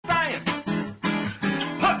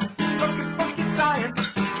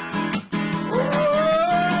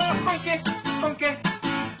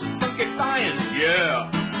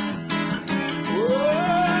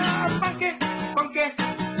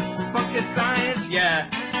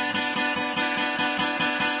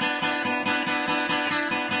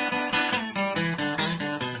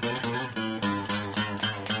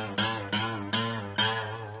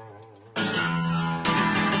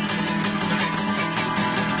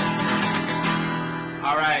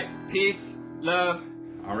Peace, love,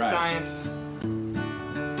 All right. science.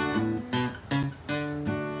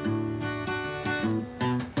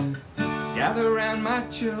 Gather around, my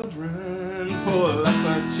children, pull up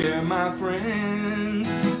a chair, my friends.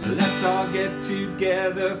 Let's all get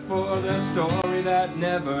together for the story that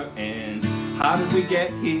never ends. How did we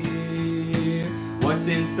get here? What's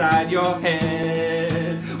inside your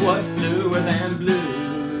head? What's bluer than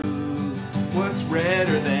blue? What's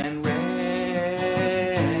redder than red?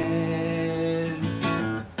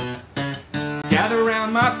 Gather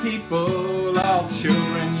around, my people, all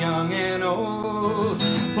children, young and old.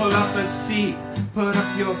 Pull up a seat, put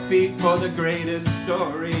up your feet for the greatest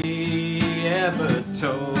story ever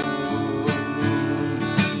told.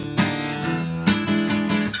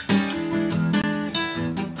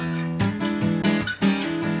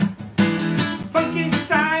 Funky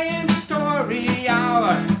Science Story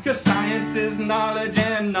Hour, 'cause science is knowledge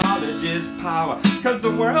and knowledge is power. 'Cause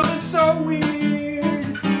the world is so weird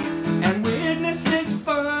and weirdness is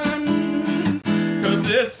fun. 'Cause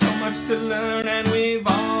there's so much to learn and we've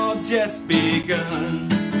all just begun.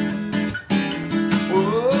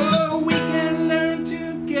 Oh, we can learn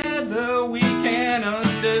together, we can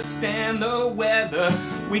understand the weather.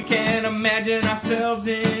 We can imagine ourselves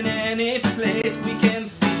in any place. We can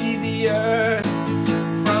see the earth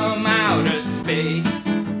from outer space.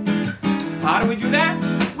 How do we do that?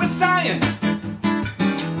 With science.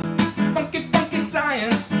 Funky, funky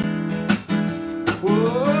science.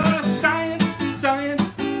 Whoa, science, science.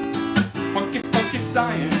 Funky, funky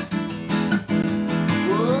science.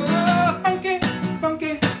 Whoa, funky,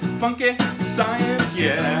 funky, funky science,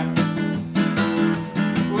 yeah.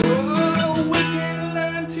 Whoa, we can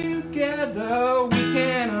learn together. We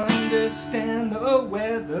can understand the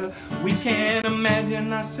weather. We can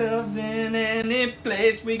imagine ourselves in any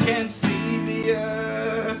place. We can see the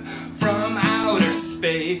earth from outer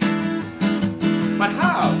space. But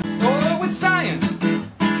how? Oh, with science.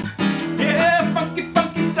 Yeah, funky,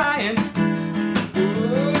 funky science.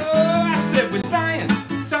 Oh, I said with science,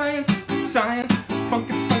 science, science,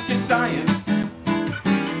 funky, funky science.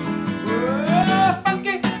 Oh,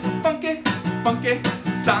 funky, funky, funky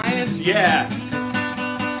science, yeah.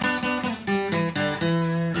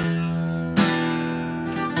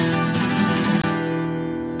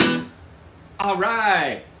 All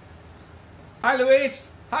right. Hi,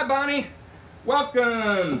 Luis. Hi, Bonnie.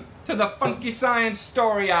 Welcome to the Funky Science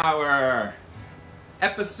Story Hour,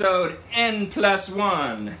 episode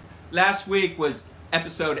N+1. Last week was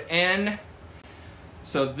episode N,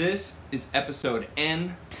 so this is episode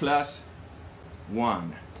N+1.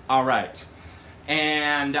 All right,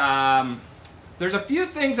 and there's a few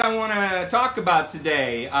things I want to talk about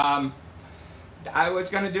today. I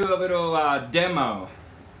was going to do a little demo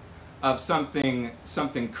of something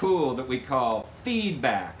cool that we call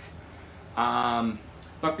feedback.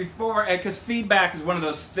 But before, because feedback is one of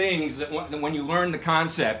those things that when you learn the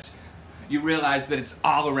concept, you realize that it's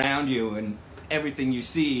all around you and everything you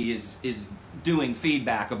see is doing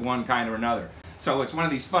feedback of one kind or another. So it's one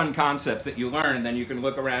of these fun concepts that you learn, and then you can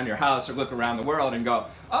look around your house or look around the world and go,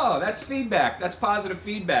 oh, that's feedback, that's positive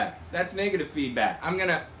feedback, that's negative feedback. I'm going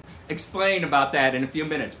to explain about that in a few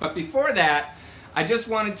minutes. But before that, I just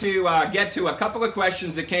wanted to get to a couple of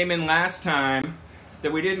questions that came in last time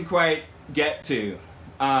that we didn't quite get to.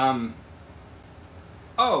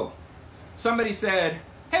 Oh, somebody said,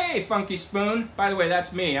 hey, Funky Spoon. By the way,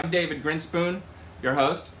 that's me. I'm David Grinspoon, your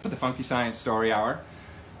host for the Funky Science Story Hour.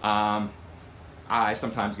 I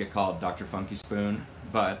sometimes get called Dr. Funky Spoon,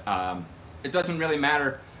 but it doesn't really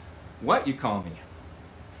matter what you call me.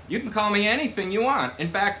 You can call me anything you want.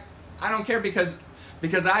 In fact, I don't care because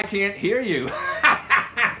I can't hear you.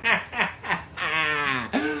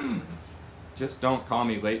 Just don't call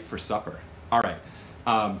me late for supper. All right.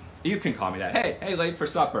 You can call me that. Hey, late for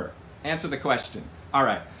supper. Answer the question. All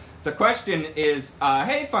right. The question is,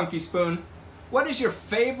 hey, Funky Spoon, what is your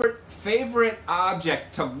favorite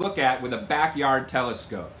object to look at with a backyard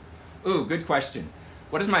telescope? Ooh, good question.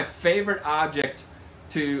 What is my favorite object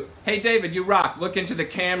to... Hey, David, you rock. Look into the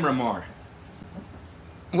camera more.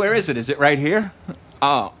 Where is it? Is it right here?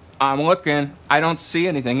 Oh, I'm looking. I don't see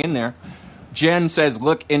anything in there. Jen says,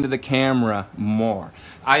 look into the camera more.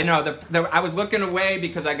 I know, I was looking away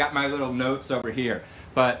because I got my little notes over here.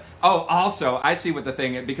 But, oh, also, I see what the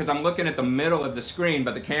thing is, because I'm looking at the middle of the screen,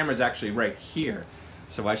 but the camera's actually right here.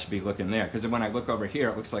 So I should be looking there, because when I look over here,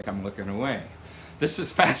 it looks like I'm looking away. This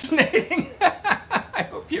is fascinating. I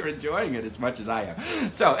hope you're enjoying it as much as I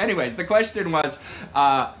am. So, anyways, the question was,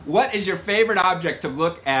 what is your favorite object to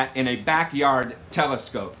look at in a backyard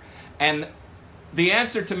telescope? And the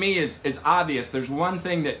answer to me is obvious. There's one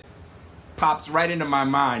thing that pops right into my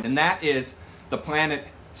mind, and that is the planet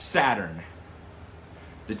Saturn,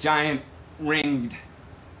 the giant ringed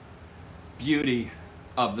beauty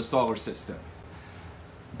of the solar system.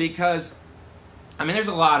 Because, I mean, there's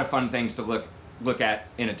a lot of fun things to look at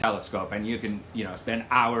in a telescope, and you can, you know, spend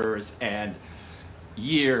hours and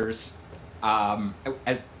years,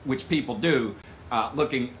 which people do,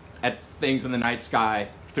 looking at things in the night sky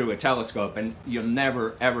through a telescope, and you'll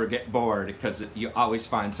never ever get bored because you always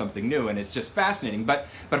find something new, and it's just fascinating. But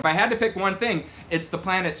if I had to pick one thing, it's the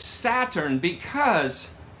planet Saturn,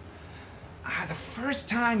 because the first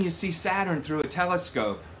time you see Saturn through a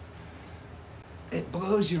telescope, it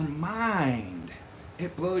blows your mind.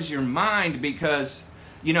 It blows your mind because,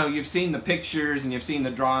 you know, you've seen the pictures and you've seen the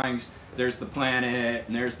drawings. There's the planet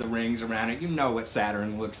and there's the rings around it. You know what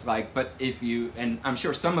Saturn looks like. But if you, and I'm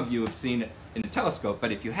sure some of you have seen it in a telescope,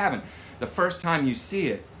 but if you haven't, the first time you see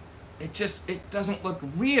it, it doesn't look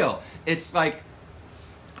real. It's like,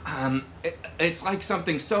 it's like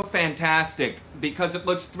something so fantastic because it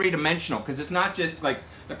looks three-dimensional, because it's not just like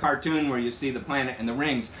the cartoon where you see the planet and the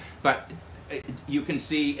rings, but you can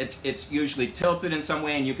see it's usually tilted in some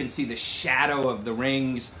way, and you can see the shadow of the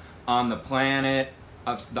rings on the planet,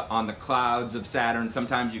 on the clouds of Saturn.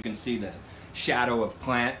 Sometimes you can see the shadow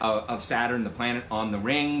of Saturn, the planet, on the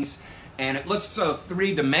rings, and it looks so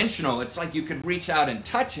three-dimensional. It's like you could reach out and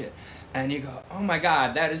touch it, and you go, oh my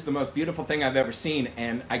God, that is the most beautiful thing I've ever seen,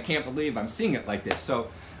 and I can't believe I'm seeing it like this. So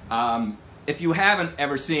if you haven't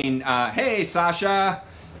ever seen, hey Sasha,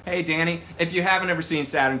 hey Danny, if you haven't ever seen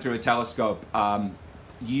Saturn through a telescope,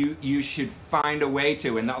 you should find a way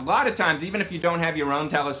to. And a lot of times, even if you don't have your own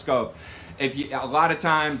telescope, a lot of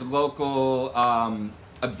times local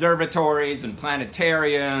observatories and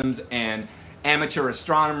planetariums and amateur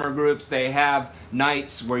astronomer groups, they have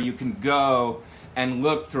nights where you can go and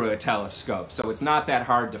look through a telescope. So it's not that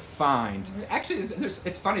hard to find. Actually,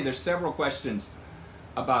 it's funny, there's several questions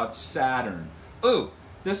about Saturn. Ooh,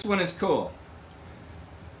 this one is cool.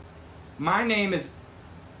 My name is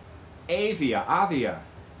Avia.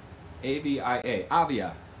 A-V-I-A,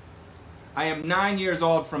 Avia. I am 9 years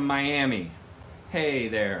old from Miami. Hey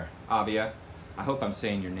there, Avia. I hope I'm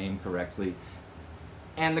saying your name correctly.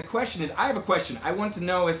 And the question is, I have a question. I want to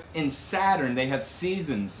know if in Saturn they have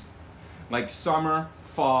seasons like summer,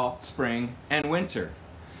 fall, spring, and winter.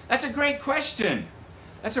 That's a great question.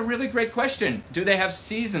 That's a really great question. Do they have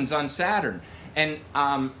seasons on Saturn? And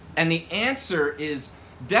the answer is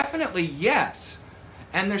definitely yes.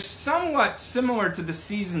 And they're somewhat similar to the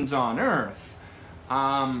seasons on Earth.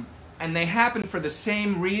 And they happen for the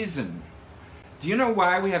same reason. Do you know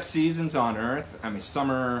why we have seasons on Earth? I mean,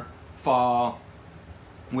 summer, fall,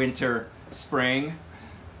 winter, spring.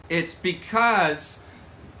 It's because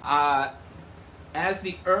as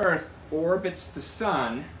the Earth orbits the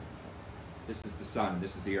sun, this is the sun,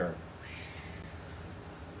 this is the Earth.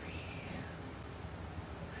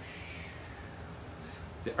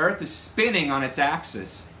 The Earth is spinning on its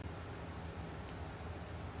axis.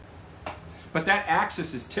 But that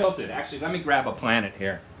axis is tilted. Actually, let me grab a planet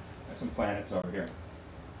here. There's some planets over here.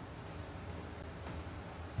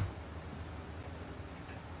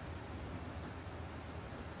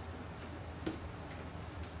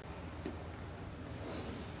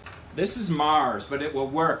 This is Mars, but it will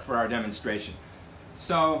work for our demonstration.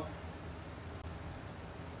 So,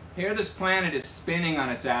 here this planet is spinning on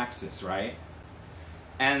its axis, right?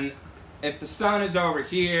 And if the sun is over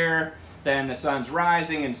here, then the sun's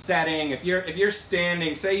rising and setting. If you're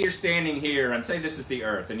standing, say you're standing here, and say this is the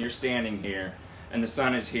Earth, and you're standing here, and the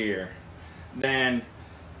sun is here, then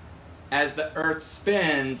as the Earth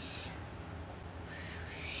spins,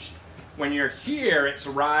 when you're here, it's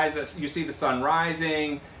rises. You see the sun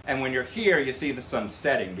rising, and when you're here, you see the sun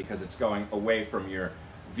setting because it's going away from your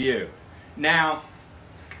view. Now,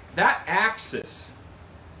 that axis,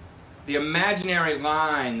 the imaginary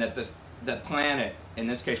line that the planet, in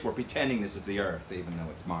this case we're pretending this is the Earth even though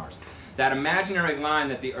it's Mars, that imaginary line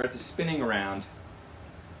that the Earth is spinning around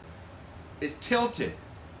is tilted.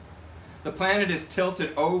 The planet is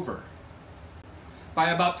tilted over by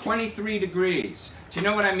about 23 degrees. Do you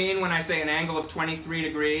know what I mean when I say an angle of 23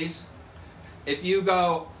 degrees? If you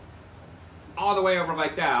go all the way over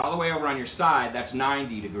like that, all the way over on your side, that's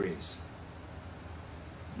 90 degrees.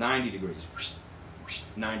 90 degrees.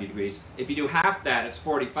 90 degrees. If you do half that, it's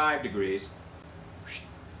 45 degrees.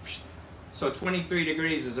 So 23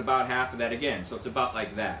 degrees is about half of that again. So it's about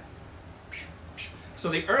like that. So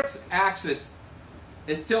the Earth's axis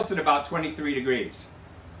is tilted about 23 degrees.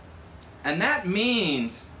 And that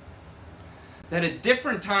means that at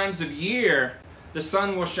different times of year, the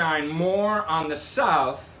sun will shine more on the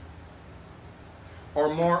south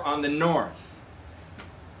or more on the north?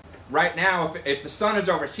 Right now, if the sun is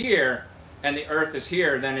over here and the earth is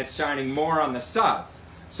here, then it's shining more on the south.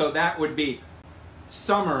 So that would be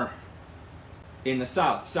summer in the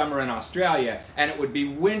south, summer in Australia, and it would be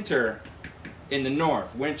winter in the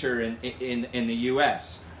north, winter in the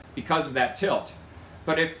US, because of that tilt.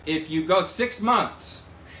 But if you go 6 months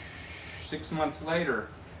later,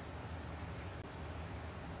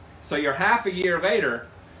 so you're half a year later,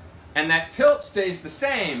 and that tilt stays the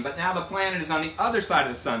same, but now the planet is on the other side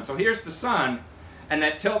of the sun. So here's the sun, and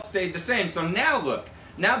that tilt stayed the same. So now look,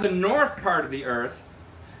 now the north part of the earth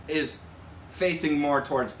is facing more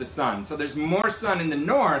towards the sun. So there's more sun in the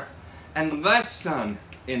north and less sun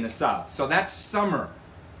in the south. So that's summer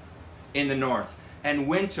in the north and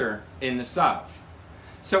winter in the south.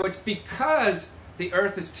 So it's because the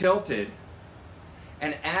earth is tilted,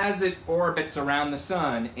 and as it orbits around the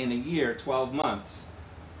sun in a year, 12 months,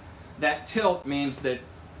 that tilt means that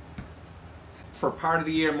for part of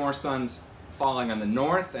the year more sun's falling on the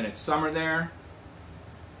north and it's summer there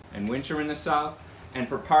and winter in the south, and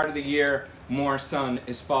for part of the year more sun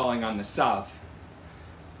is falling on the south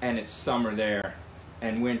and it's summer there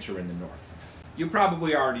and winter in the north. You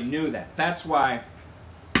probably already knew that. That's why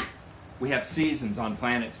we have seasons on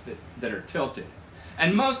planets that are tilted.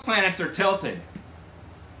 And most planets are tilted.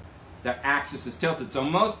 Their axis is tilted. So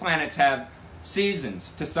most planets have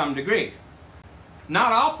seasons to some degree.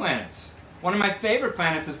 Not all planets. One of my favorite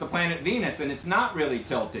planets is the planet Venus, and it's not really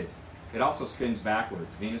tilted. It also spins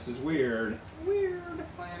backwards. Venus is weird. Weird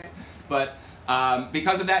planet. But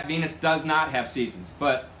because of that, Venus does not have seasons.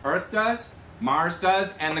 But Earth does, Mars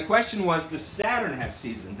does, and the question was, does Saturn have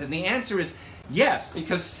seasons? And the answer is yes,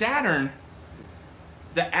 because Saturn,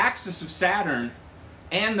 the axis of Saturn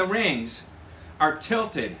and the rings are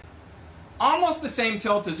tilted. Almost the same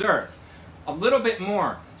tilt as Earth. A little bit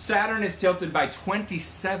more. Saturn is tilted by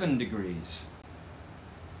 27 degrees.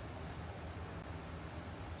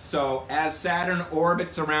 So as Saturn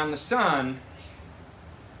orbits around the sun,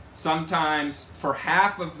 sometimes for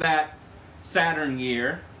half of that Saturn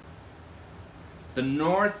year, the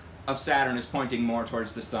north of Saturn is pointing more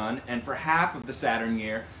towards the sun, and for half of the Saturn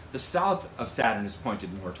year, the south of Saturn is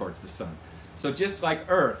pointed more towards the sun. So just like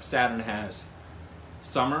Earth, Saturn has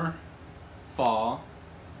summer, fall,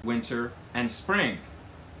 winter, and spring.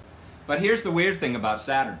 But here's the weird thing about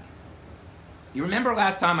Saturn. You remember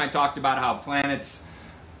last time I talked about how planets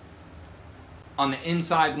on the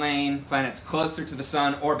inside lane, planets closer to the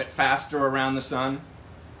sun, orbit faster around the sun,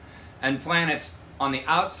 and planets on the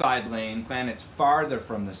outside lane, planets farther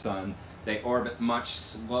from the sun, they orbit much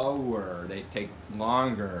slower. They take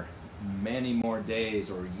longer, many more days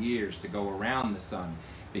or years to go around the sun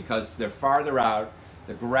because they're farther out.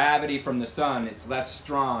 The gravity from the sun, it's less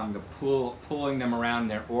strong, pulling them around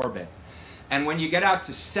their orbit. And when you get out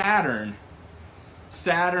to Saturn,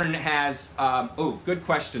 Saturn has, good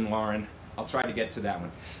question, Lauren. I'll try to get to that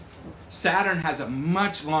one. Saturn has a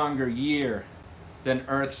much longer year than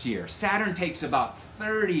Earth's year. Saturn takes about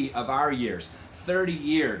 30 of our years, 30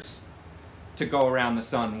 years to go around the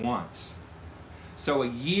sun once. So a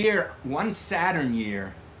year, one Saturn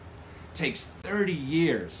year takes 30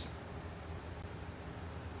 years.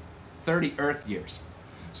 30 Earth years.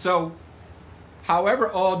 So,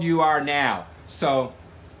 however old you are now, so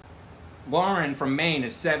Lauren from Maine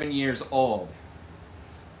is 7 years old.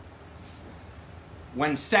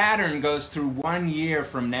 When Saturn goes through 1 year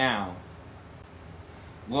from now,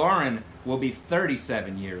 Lauren will be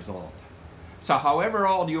 37 years old. So however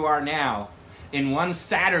old you are now, in one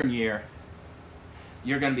Saturn year,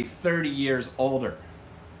 you're going to be 30 years older,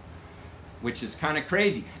 which is kind of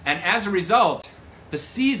crazy. And as a result, the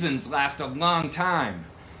seasons last a long time.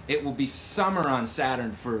 It will be summer on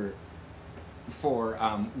Saturn for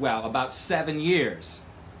about 7 years.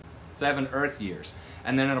 7 Earth years.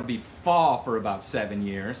 And then it'll be fall for about 7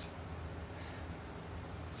 years.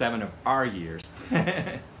 7 of our years.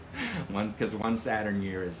 Because one Saturn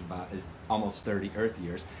year is almost 30 Earth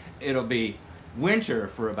years. It'll be winter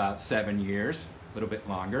for about 7 years, a little bit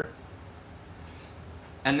longer.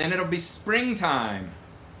 And then it'll be springtime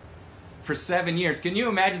for 7 years. Can you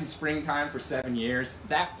imagine springtime for 7 years?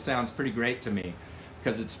 That sounds pretty great to me,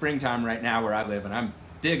 because it's springtime right now where I live, and I'm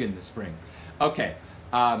digging the spring. Okay,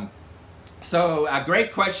 so a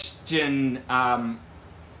great question.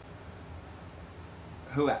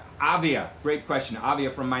 Avia, great question.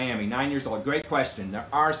 Avia from Miami, 9 years old. Great question. There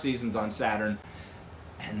are seasons on Saturn,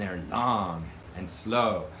 and they're long and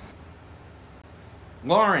slow.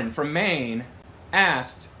 Lauren from Maine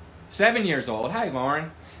asked, 7 years old, hi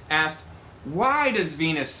Lauren, asked, why does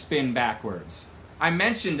Venus spin backwards? I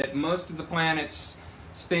mentioned that most of the planets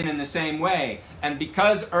spin in the same way. And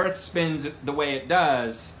because Earth spins the way it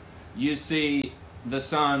does, you see the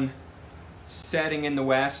sun setting in the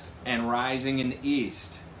west and rising in the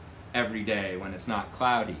east every day when it's not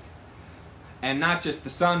cloudy. And not just the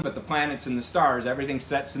sun, but the planets and the stars. Everything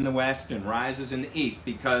sets in the west and rises in the east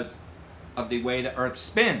because of the way the Earth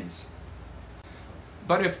spins.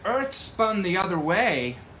 But if Earth spun the other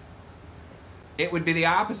way, it would be the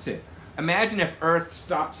opposite. Imagine if Earth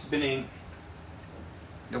stopped spinning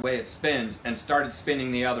the way it spins and started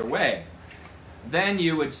spinning the other way. Then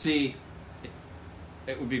you would see,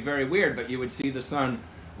 it would be very weird, but you would see the sun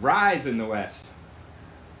rise in the west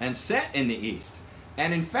and set in the east.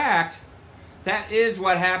 And in fact, that is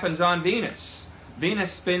what happens on Venus.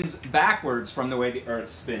 Venus spins backwards from the way the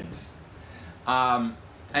Earth spins.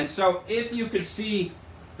 And so if you could see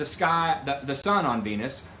the sun on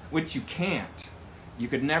Venus, which you can't, you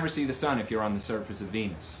could never see the sun if you're on the surface of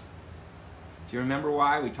Venus. Do you remember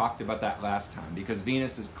why? We talked about that last time. Because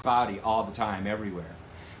Venus is cloudy all the time, everywhere.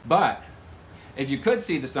 But if you could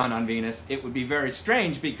see the sun on Venus, it would be very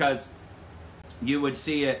strange because you would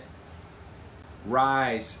see it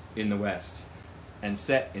rise in the west and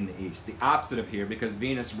set in the east. The opposite of here, because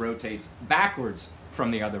Venus rotates backwards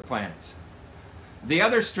from the other planets. The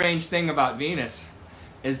other strange thing about Venus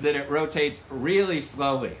is that it rotates really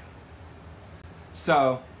slowly.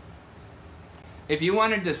 So, if you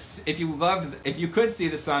could see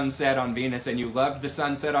the sunset on Venus and you loved the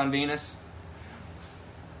sunset on Venus,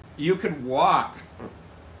 you could walk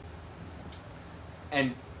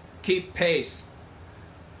and keep pace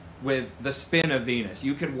with the spin of Venus.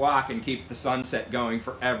 You could walk and keep the sunset going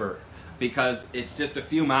forever because it's just a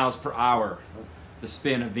few miles per hour, the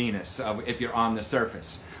spin of Venus, if you're on the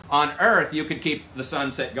surface. On Earth, you could keep the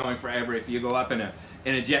sunset going forever if you go up in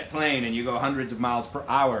a jet plane and you go hundreds of miles per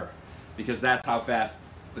hour, because that's how fast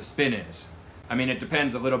the spin is. I mean, it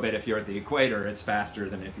depends a little bit. If you're at the equator, it's faster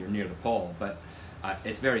than if you're near the pole, but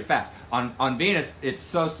it's very fast. On Venus, it's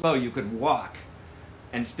so slow you could walk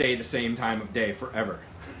and stay the same time of day forever.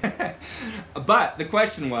 But the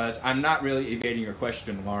question was, I'm not really evading your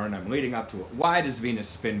question, Lauren, I'm leading up to it. Why does Venus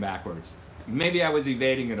spin backwards? Maybe I was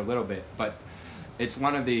evading it a little bit, but it's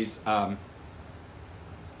one of these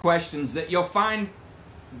questions that you'll find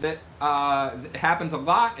that happens a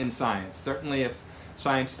lot in science, certainly if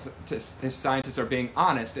scientists are being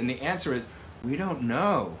honest, and the answer is, we don't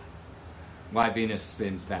know why Venus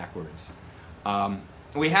spins backwards.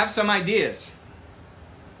 We have some ideas.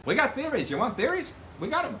 We got theories. You want theories? We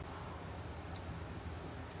got them.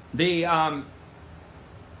 The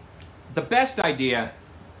best idea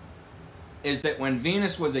is that when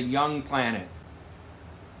Venus was a young planet,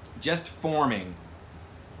 just forming,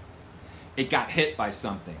 it got hit by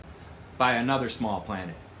something, by another small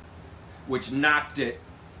planet, which knocked it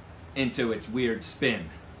into its weird spin.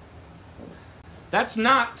 That's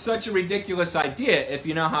not such a ridiculous idea if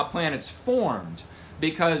you know how planets formed,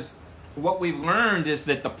 because what we've learned is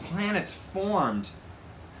that the planets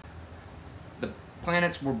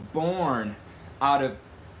were born out of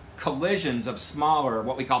collisions of smaller,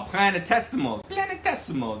 what we call planetesimals.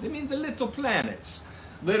 Planetesimals, it means little planets.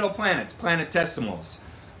 Little planets, planetesimals.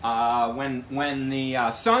 When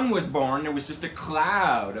the sun was born, there was just a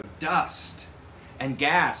cloud of dust and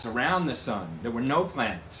gas around the sun. There were no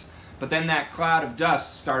planets. But then that cloud of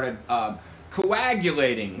dust started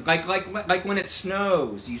coagulating, like when it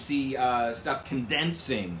snows, you see stuff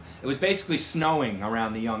condensing. It was basically snowing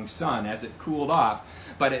around the young sun as it cooled off,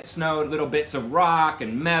 but it snowed little bits of rock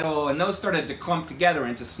and metal, and those started to clump together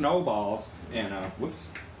into snowballs. And whoops,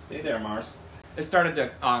 stay there, Mars. It started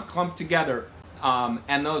to clump together,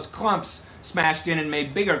 and those clumps smashed in and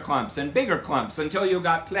made bigger clumps until you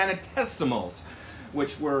got planetesimals,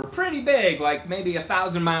 which were pretty big, like maybe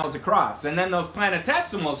 1,000 miles across. And then those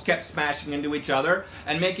planetesimals kept smashing into each other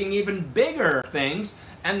and making even bigger things.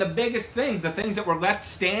 And the biggest things, the things that were left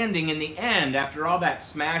standing in the end after all that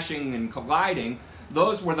smashing and colliding,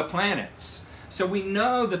 those were the planets. So we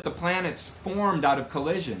know that the planets formed out of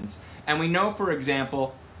collisions. And we know, for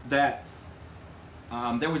example, that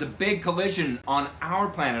there was a big collision on our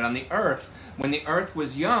planet, on the Earth, when the Earth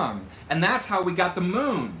was young. And that's how we got the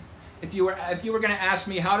moon. If you were going to ask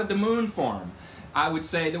me, how did the moon form? I would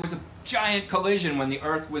say there was a giant collision when the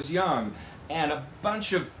Earth was young, and a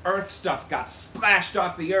bunch of Earth stuff got splashed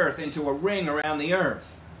off the Earth into a ring around the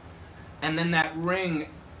Earth. And then that ring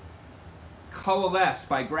coalesced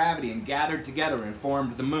by gravity and gathered together and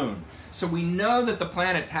formed the moon. So we know that the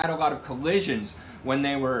planets had a lot of collisions when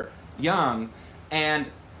they were young, and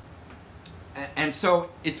so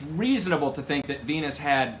it's reasonable to think that Venus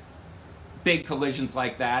had big collisions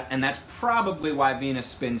like that, and that's probably why Venus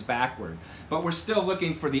spins backward. But we're still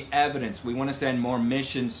looking for the evidence. We want to send more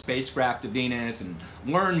missions, spacecraft to Venus, and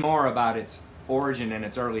learn more about its origin and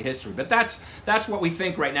its early history. But that's what we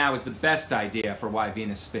think right now is the best idea for why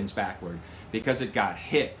Venus spins backward, because it got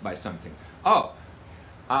hit by something. Oh,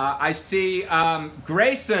 I see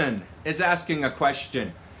Grayson is asking a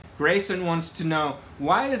question. Grayson wants to know,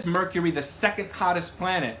 why is Mercury the second hottest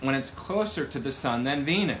planet when it's closer to the sun than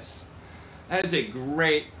Venus? That is a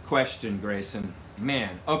great question, Grayson.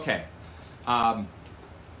 Man, okay. I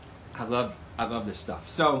love this stuff.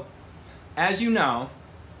 So, as you know,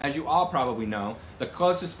 as you all probably know, the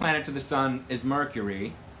closest planet to the sun is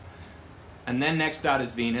Mercury, and then next out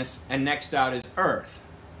is Venus, and next out is Earth.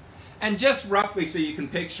 And just roughly so you can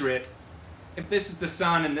picture it, if this is the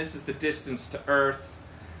sun and this is the distance to Earth,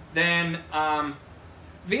 then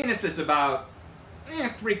Venus is about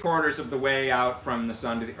 3/4 of the way out from the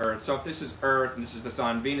sun to the Earth. So if this is Earth and this is the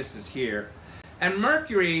sun, Venus is here. And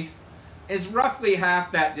Mercury is roughly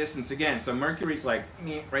half that distance again. So Mercury's like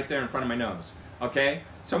right there in front of my nose. Okay?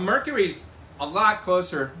 So Mercury's a lot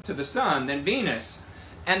closer to the sun than Venus.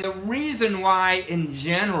 And the reason why, in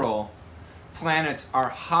general, planets are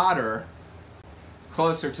hotter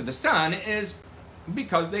closer to the sun is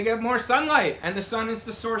because they get more sunlight, and the sun is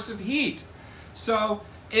the source of heat. So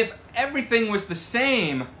if everything was the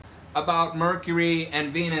same about Mercury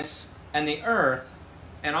and Venus and the Earth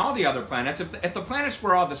and all the other planets, if the planets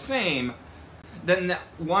were all the same, then the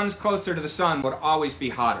ones closer to the sun would always be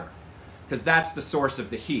hotter, because that's the source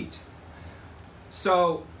of the heat.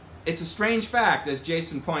 So it's a strange fact, as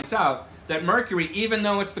Jason points out, that Mercury, even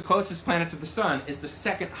though it's the closest planet to the sun, is the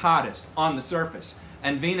second hottest on the surface,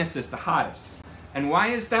 and Venus is the hottest. And why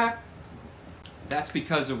is that? That's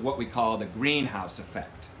because of what we call the greenhouse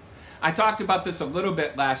effect. I talked about this a little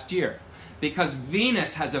bit last year, because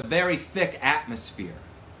Venus has a very thick atmosphere.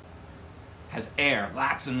 Has air,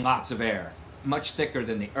 lots and lots of air, much thicker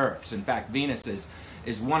than the Earth's. In fact, Venus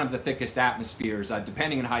is one of the thickest atmospheres,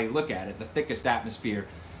 depending on how you look at it, the thickest atmosphere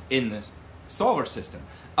in the solar system.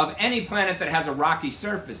 Of any planet that has a rocky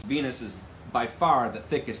surface, Venus is by far the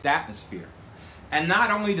thickest atmosphere. And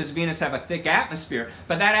not only does Venus have a thick atmosphere,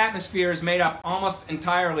 but that atmosphere is made up almost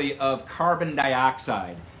entirely of carbon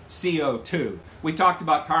dioxide, CO2. We talked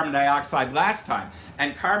about carbon dioxide last time,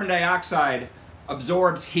 and carbon dioxide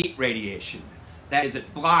absorbs heat radiation. That is,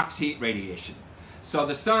 it blocks heat radiation. So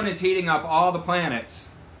the sun is heating up all the planets,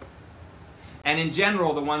 and in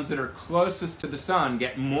general, the ones that are closest to the sun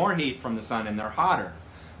get more heat from the sun and they're hotter.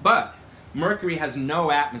 But Mercury has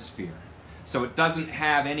no atmosphere, so it doesn't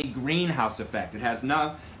have any greenhouse effect. It has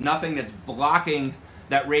nothing that's blocking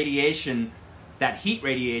that radiation, that heat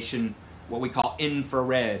radiation, what we call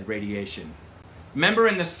infrared radiation. Remember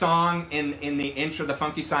in the song, in the intro, the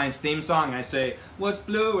Funky Science theme song, I say, what's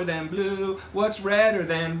bluer than blue, what's redder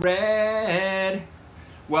than red?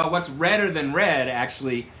 Well, what's redder than red,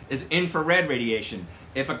 actually, is infrared radiation.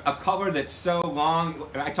 If a color that's so long,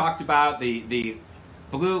 I talked about the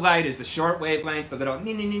blue light is the short wavelengths, the little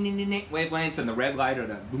wavelengths, and the red light are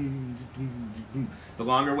the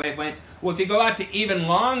longer wavelengths. Well, if you go out to even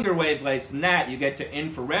longer wavelengths than that, you get to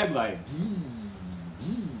infrared light.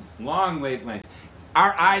 Long wavelengths.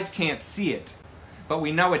 Our eyes can't see it, but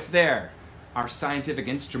we know it's there. Our scientific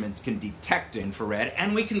instruments can detect infrared,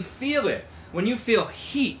 and we can feel it. When you feel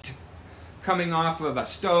heat coming off of a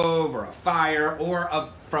stove or a fire or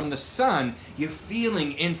from the sun, you're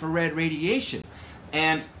feeling infrared radiation.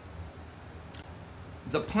 And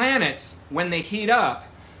the planets, when they heat up,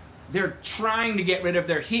 they're trying to get rid of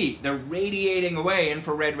their heat. They're radiating away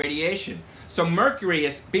infrared radiation. So Mercury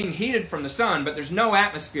is being heated from the sun, but there's no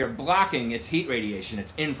atmosphere blocking its heat radiation.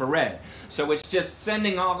 It's infrared. So it's just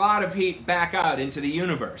sending a lot of heat back out into the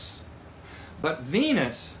universe. But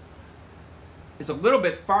Venus is a little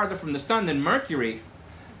bit farther from the sun than Mercury,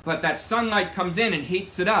 but that sunlight comes in and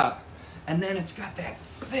heats it up, and then it's got that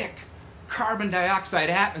thick carbon dioxide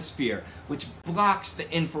atmosphere, which blocks the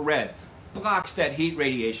infrared, blocks that heat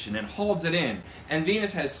radiation, and holds it in. And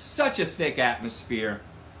Venus has such a thick atmosphere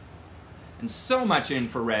and so much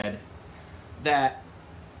infrared that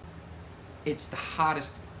it's the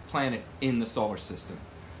hottest planet in the solar system,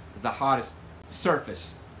 the hottest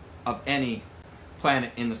surface of any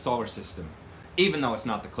planet in the solar system, even though it's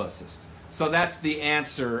not the closest. So that's the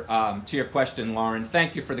answer to your question, Lauren.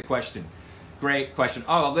 Thank you for the question. Great question.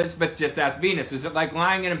 Oh, Elizabeth just asked, Venus, is it like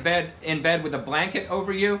lying in bed with a blanket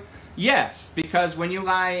over you? Yes, because when you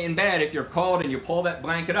lie in bed, if you're cold and you pull that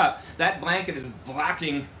blanket up, that blanket is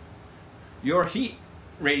blocking your heat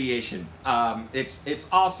radiation. It's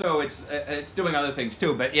also it's doing other things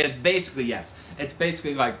too, but it basically, yes, it's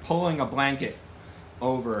basically like pulling a blanket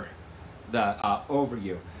over the over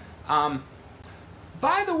you.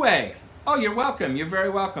 By the way, oh, you're welcome. You're very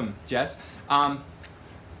welcome, Jess.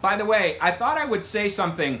 By the way, I thought I would say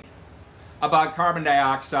something about carbon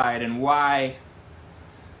dioxide and why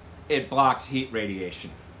it blocks heat radiation.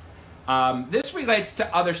 This relates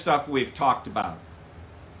to other stuff we've talked about.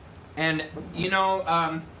 And, you know,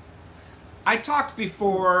 I talked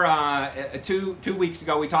before, 2 weeks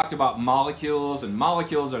ago, we talked about molecules, and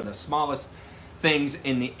molecules are the smallest things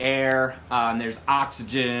in the air. There's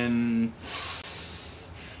oxygen,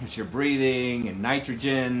 which you're breathing, and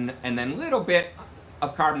nitrogen, and then a little bit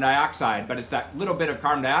of carbon dioxide, but it's that little bit of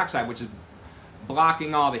carbon dioxide which is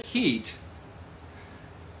blocking all the heat.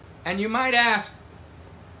 And you might ask,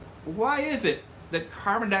 why is it that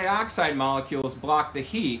carbon dioxide molecules block the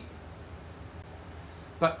heat,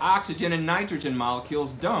 but oxygen and nitrogen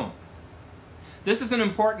molecules don't? This is an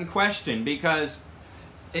important question because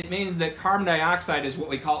it means that carbon dioxide is what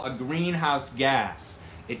we call a greenhouse gas.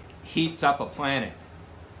 It heats up a planet.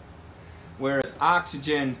 Whereas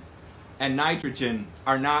oxygen and nitrogen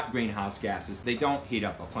are not greenhouse gases. They don't heat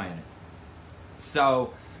up a planet.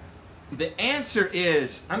 So the answer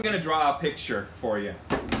is, I'm going to draw a picture for you.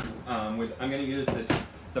 I'm going to use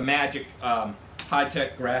the magic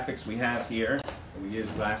high-tech graphics we have here that we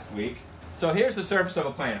used last week. So here's the surface of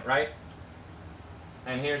a planet, right?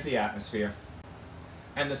 And here's the atmosphere.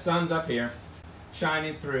 And the sun's up here,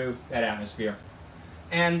 shining through that atmosphere.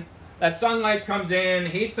 And that sunlight comes in,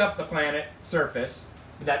 heats up the planet surface.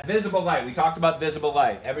 That visible light, we talked about visible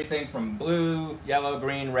light. Everything from blue, yellow,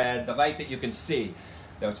 green, red, the light that you can see.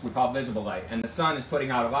 That's what we call visible light. And the sun is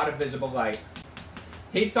putting out a lot of visible light.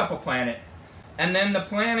 Heats up a planet. And then the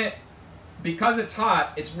planet, because it's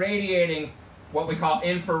hot, it's radiating what we call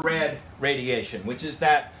infrared radiation, which is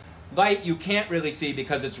that light you can't really see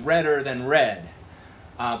because it's redder than red.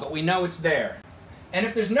 But we know it's there. And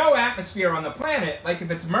if there's no atmosphere on the planet, like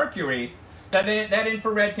if it's Mercury, that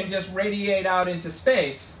infrared can just radiate out into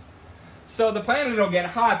space. So the planet will get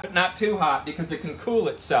hot, but not too hot, because it can cool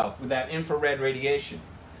itself with that infrared radiation.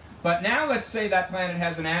 But now let's say that planet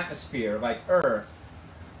has an atmosphere, like Earth,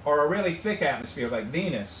 or a really thick atmosphere, like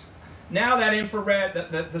Venus. Now that infrared,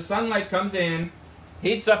 the sunlight comes in,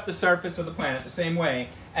 heats up the surface of the planet the same way,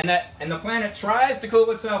 and the planet tries to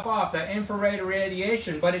cool itself off, that infrared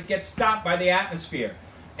radiation, but it gets stopped by the atmosphere.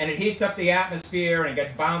 And it heats up the atmosphere and it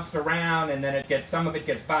gets bounced around, and then some of it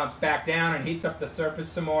gets bounced back down and heats up the surface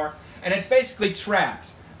some more. And it's basically trapped.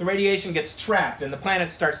 The radiation gets trapped and the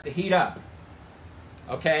planet starts to heat up.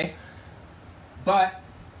 Okay? But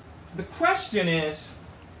the question is,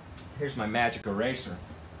 here's my magic eraser.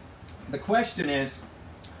 The question is,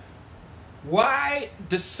 why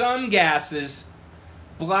do some gases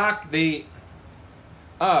block the...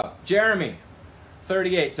 Oh, Jeremy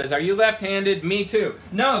 38 says, are you left-handed? Me too.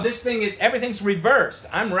 No, this thing is, everything's reversed.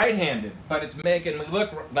 I'm right-handed, but it's making me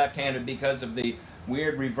look left-handed because of the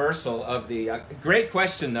weird reversal of the... great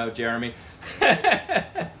question, though, Jeremy.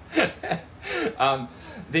 Why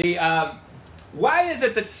is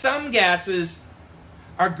it that some gases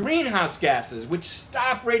are greenhouse gases, which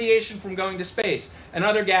stop radiation from going to space, and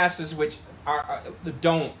other gases which are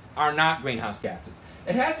not greenhouse gases?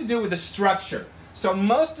 It has to do with the structure. So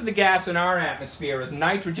most of the gas in our atmosphere is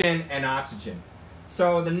nitrogen and oxygen.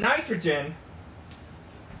 So the nitrogen,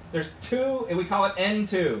 there's two, we call it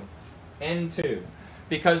N2,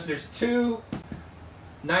 because there's two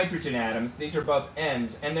nitrogen atoms. These are both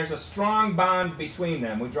N's, and there's a strong bond between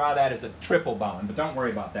them. We draw that as a triple bond, but don't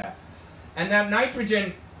worry about that. And that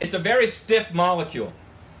nitrogen, it's a very stiff molecule.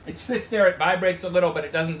 It sits there, it vibrates a little, but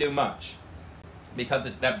it doesn't do much,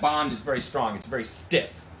 because that bond is very strong. It's very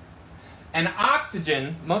stiff. And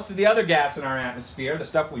oxygen, most of the other gas in our atmosphere, the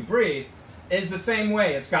stuff we breathe, is the same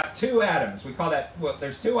way. It's got two atoms. We call that, well,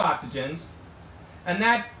 there's two oxygens, and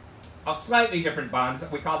that's a slightly different bond.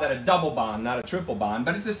 We call that a double bond, not a triple bond,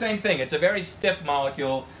 but it's the same thing. It's a very stiff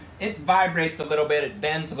molecule. It vibrates a little bit, it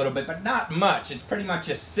bends a little bit, but not much. It's pretty much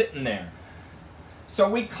just sitting there. So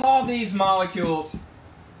we call these molecules,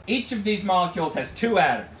 each of these molecules has two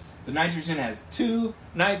atoms. The nitrogen has two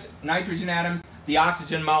nitrogen atoms. The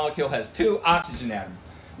oxygen molecule has two oxygen atoms.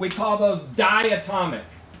 We call those diatomic.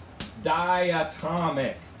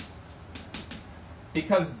 Diatomic.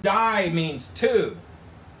 Because di means two.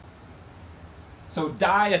 So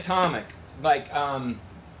diatomic. Like, I'm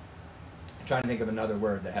trying to think of another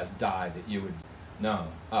word that has di that you would know.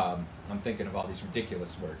 I'm thinking of all these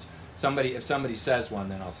ridiculous words. If somebody says one,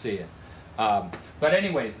 then I'll see it. But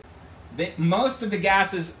anyways, most of the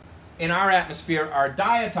gases in our atmosphere are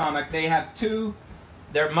diatomic. They have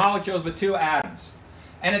they're molecules with two atoms.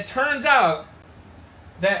 And it turns out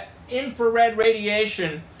that infrared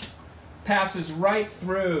radiation passes right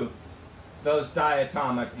through those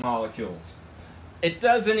diatomic molecules. It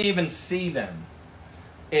doesn't even see them.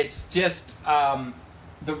 It's just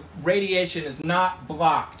the radiation is not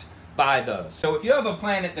blocked by those. So if you have a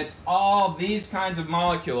planet that's all these kinds of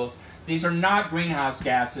molecules, these are not greenhouse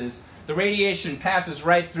gases, the radiation passes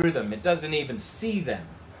right through them. It doesn't even see them.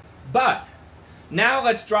 But now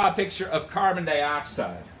let's draw a picture of carbon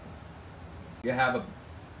dioxide. You have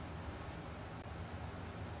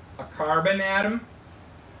a carbon atom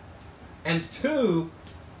and two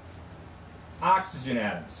oxygen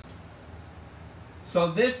atoms.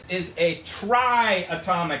 So this is a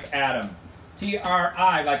triatomic atom.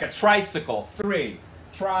 T-R-I, like a tricycle, 3,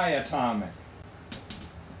 triatomic.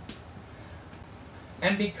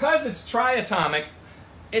 And because it's triatomic,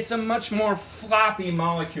 it's a much more floppy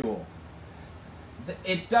molecule.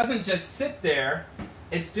 It doesn't just sit there,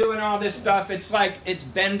 it's doing all this stuff. It's like it's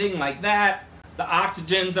bending like that. The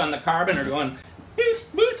oxygens on the carbon are going,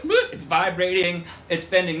 it's vibrating, it's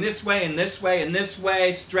bending this way and this way and this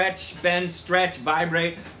way, stretch, bend, stretch,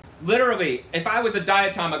 vibrate. Literally, if I was a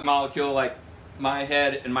diatomic molecule, like my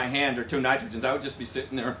head and my hand are two nitrogens, I would just be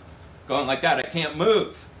sitting there going like that. I can't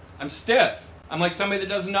move. I'm stiff. I'm like somebody that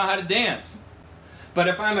doesn't know how to dance. But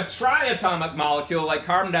if I'm a triatomic molecule like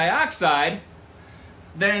carbon dioxide,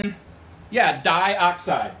 then, yeah,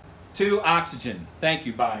 dioxide, 2 oxygen. Thank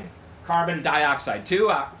you, body. Carbon dioxide, 2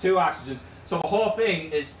 oxygens. So the whole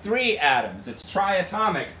thing is 3 atoms. It's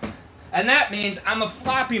triatomic. And that means I'm a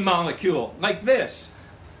floppy molecule, like this.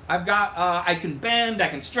 I've got, I can bend, I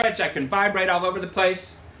can stretch, I can vibrate all over the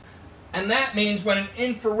place. And that means when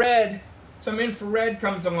some infrared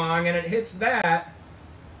comes along and it hits that,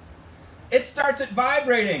 it starts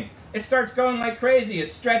vibrating. It starts going like crazy.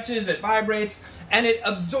 It stretches, it vibrates, and it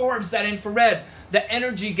absorbs that infrared. The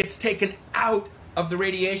energy gets taken out of the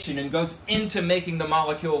radiation and goes into making the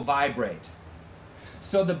molecule vibrate.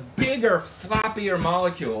 So the bigger, floppier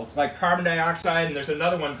molecules, like carbon dioxide, and there's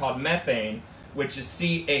another one called methane, which is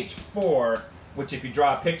CH4, which if you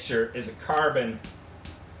draw a picture is a carbon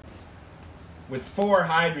with 4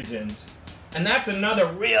 hydrogens. And that's another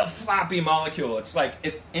real floppy molecule. It's like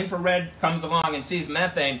if infrared comes along and sees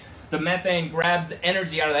methane, the methane grabs the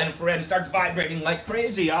energy out of that infrared and starts vibrating like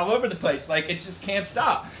crazy all over the place. Like it just can't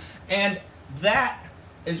stop. And that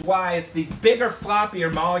is why it's these bigger,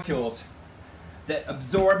 floppier molecules that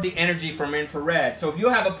absorb the energy from infrared. So if you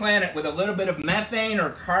have a planet with a little bit of methane or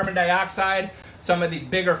carbon dioxide, some of these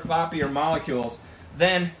bigger, floppier molecules,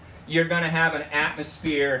 then you're going to have an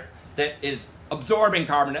atmosphere that is absorbing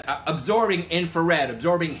absorbing infrared,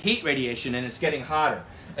 absorbing heat radiation, and it's getting hotter.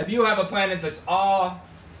 If you have a planet that's all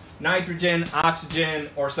nitrogen, oxygen,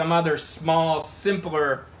 or some other small,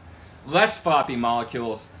 simpler, less floppy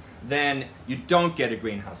molecules, then you don't get a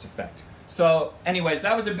greenhouse effect. So anyways,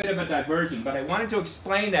 that was a bit of a diversion, but I wanted to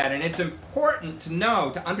explain that, and it's important to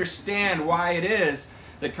know, to understand why it is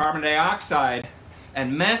that carbon dioxide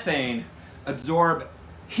and methane absorb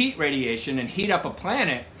heat radiation and heat up a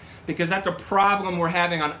planet, because that's a problem we're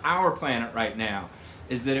having on our planet right now,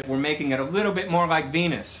 is that we're making it a little bit more like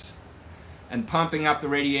Venus and pumping up the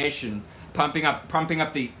radiation, pumping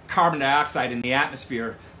up the carbon dioxide in the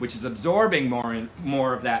atmosphere, which is absorbing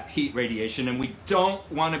more of that heat radiation, and we don't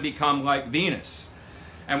want to become like Venus.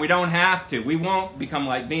 And we don't have to. We won't become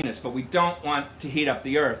like Venus, but we don't want to heat up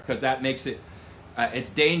the Earth because that makes it, it's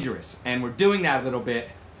dangerous. And we're doing that a little bit,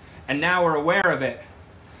 and now we're aware of it,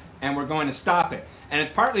 and we're going to stop it. And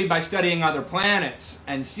it's partly by studying other planets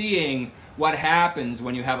and seeing what happens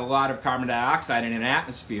when you have a lot of carbon dioxide in an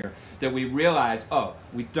atmosphere that we realize, oh,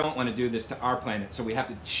 we don't want to do this to our planet, so we have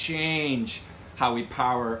to change how we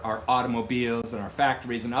power our automobiles and our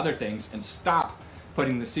factories and other things and stop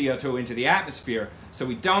putting the CO2 into the atmosphere so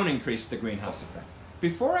we don't increase the greenhouse effect.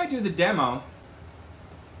 Before I do the demo,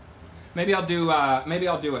 maybe I'll do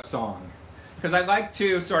a song, because I'd like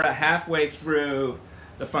to sort of halfway through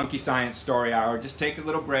the Funky Science Story Hour just take a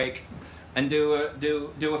little break and do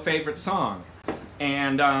a favorite song.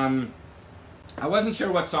 And I wasn't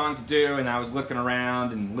sure what song to do, and I was looking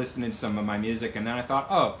around and listening to some of my music, and then I thought,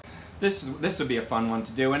 oh, this would be a fun one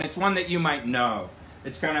to do, and it's one that you might know.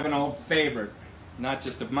 It's kind of an old favorite, not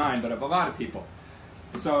just of mine, but of a lot of people.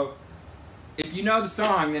 So if you know the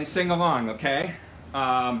song, then sing along, okay?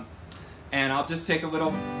 And I'll just take a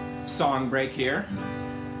little song break here,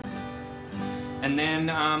 and then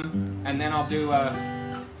I'll do a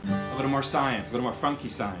little more science, a little more funky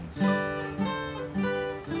science.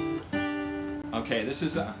 Okay, this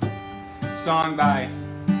is a song by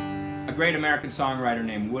great American songwriter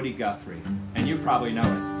named Woody Guthrie, and you probably know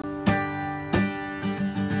it.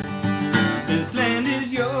 This land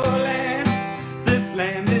is your land, this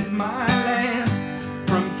land is my land,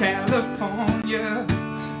 from California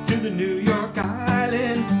to the New York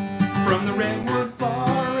Island, from the Redwood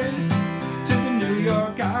Forest to the New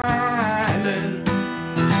York Island.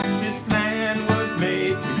 This land was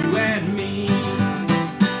made for you and me.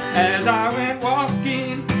 As I went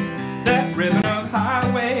walking that ribbon of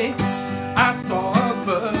highway, I saw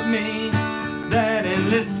above me that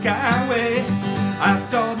endless skyway. I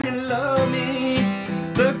saw below me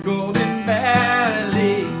the Golden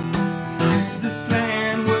Valley. This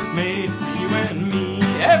land was made for you and me.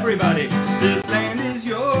 Everybody, this land is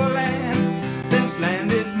your land, this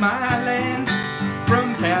land is my land,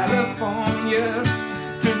 from California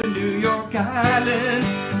to the New York Island,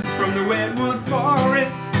 from the Redwood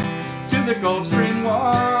Forest to the Gulf Stream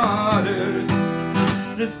waters.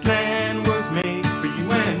 This land was made for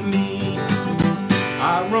you and me.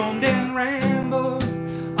 I roamed and rambled,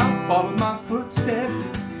 I followed my footsteps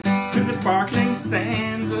to the sparkling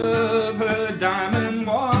sands of her diamond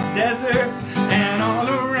walk deserts, and all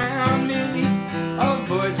around me a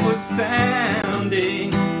voice was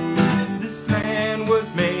sounding. This land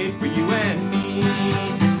was made for you and me.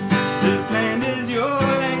 This land is your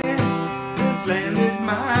land, this land is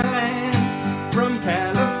my land, from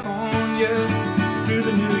California to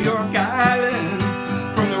the New York Island,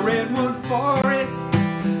 from the Redwood Forest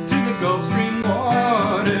to the Gulf Stream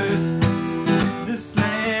waters. This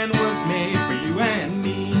land was made for you and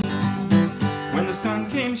me. When the sun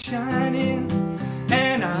came shining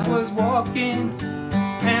and I was walking,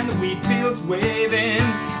 and the wheat fields waving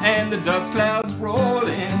and the dust clouds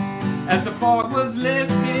rolling, as the fog was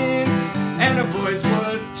lifting and a voice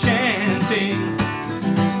was chanting,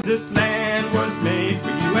 this land was made for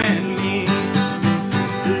you and me.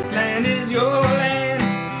 This land is your land,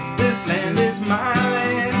 this land is my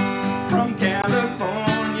land, from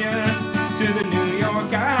California to the New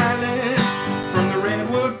York Island, from the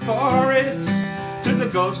Redwood Forest to the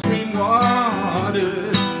Gulf Stream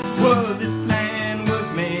waters. Well, this land was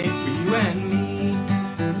made for you and me.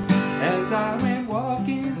 As I went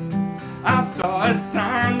walking, I saw a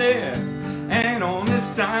sign there, and on the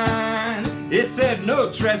sign it said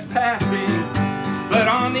no trespassing, but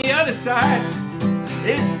on the other side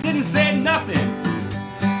it didn't say nothing.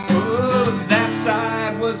 Oh, that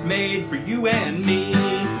side was made for you and me.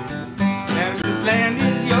 And this land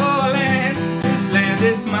is your land, this land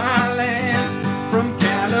is my land, from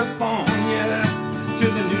California to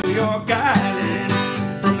the New York Island,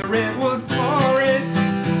 from the Redwood Forest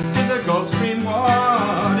to the Gulf Stream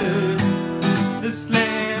waters. This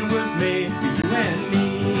land was made for you and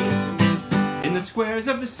me. In the squares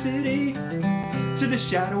of the city, to the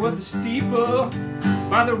shadow of the steeple,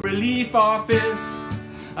 by the relief office,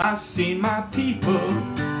 I seen my people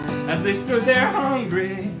as they stood there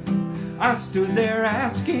hungry. I stood there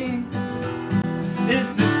asking,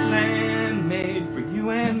 is this land made for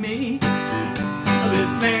you and me?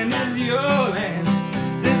 This land is your land,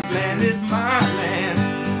 this land is my land,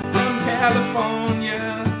 from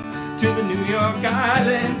California to the New York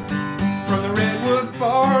Island, from the Redwood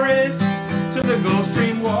Forest to the Gulf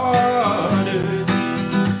Stream waters.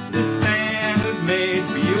 This land was made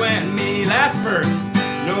for you and me. Last verse.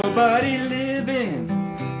 Nobody living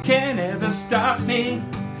can ever stop me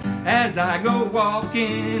as I go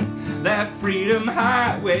walking that freedom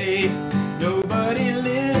highway. Nobody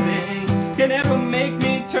living can ever make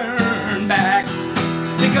me turn back,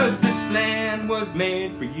 because this land was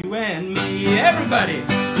made for you and me. Everybody,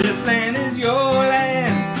 this land is your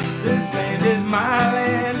land, this land is my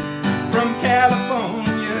land, from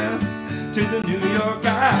California to the New York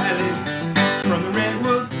Island, from the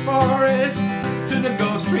Redwood Forest to the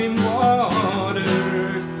Gulf Stream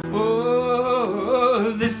waters.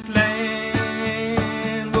 Oh, this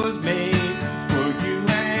land was made for you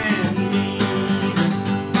and me.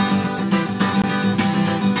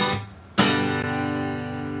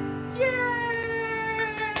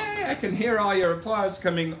 Yay! I can hear all your applause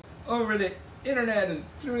coming over the internet and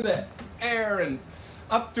through the air and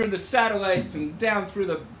up through the satellites and down through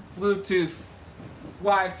the Bluetooth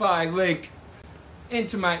Wi-Fi link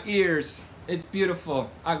into my ears. It's beautiful.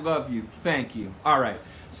 I love you. Thank you. All right.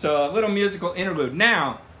 So a little musical interlude.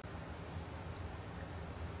 Now,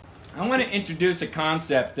 I want to introduce a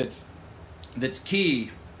concept that's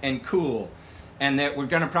key and cool, and that we're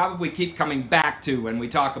going to probably keep coming back to when we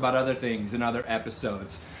talk about other things in other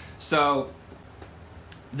episodes. So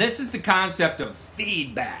this is the concept of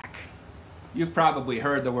feedback. You've probably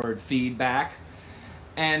heard the word feedback.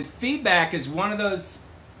 And feedback is one of those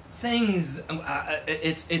things,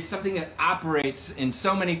 it's something that operates in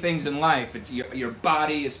so many things in life. It's your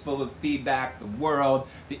body is full of feedback, the world,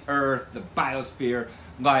 the earth, the biosphere,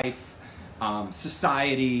 life,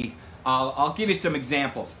 society. I'll give you some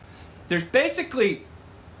examples. There's basically,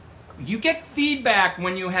 you get feedback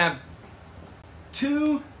when you have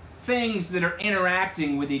two things that are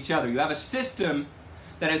interacting with each other. You have a system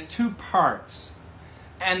that has two parts,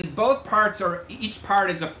 and both parts are, each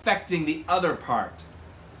part is affecting the other part.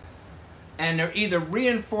 And they're either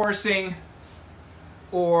reinforcing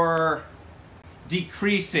or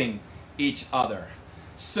decreasing each other.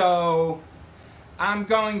 So I'm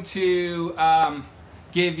going to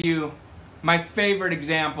give you my favorite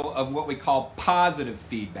example of what we call positive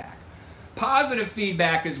feedback. Positive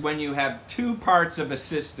feedback is when you have two parts of a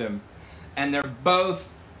system and they're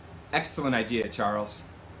both... Excellent idea, Charles.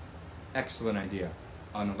 Excellent idea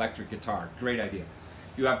on electric guitar. Great idea.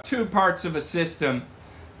 You have two parts of a system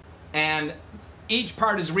and each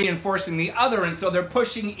part is reinforcing the other, and so they're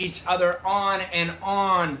pushing each other on and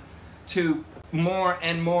on to more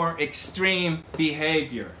and more extreme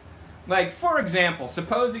behavior. Like, for example,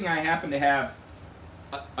 supposing I happen to have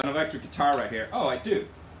an electric guitar right here. Oh, I do.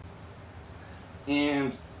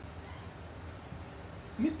 And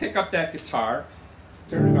let me pick up that guitar,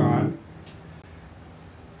 turn it on,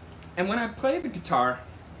 and when I play the guitar,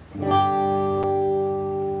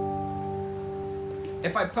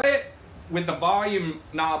 if I play it with the volume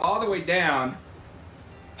knob all the way down,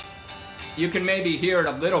 you can maybe hear it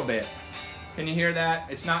a little bit. Can you hear that?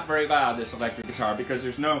 It's not very loud, this electric guitar, because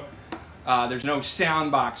there's no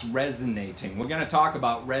sound box resonating. We're going to talk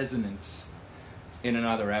about resonance in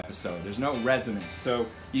another episode. There's no resonance, so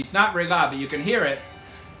it's not very loud, but you can hear it.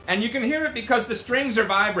 And you can hear it because the strings are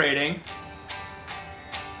vibrating.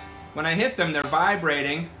 When I hit them, they're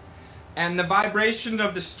vibrating, and the vibration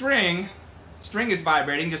of the string is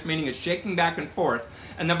vibrating, just meaning it's shaking back and forth,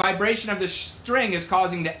 and the vibration of the string is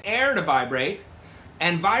causing the air to vibrate,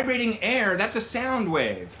 and vibrating air, that's a sound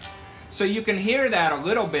wave. So you can hear that a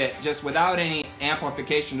little bit just without any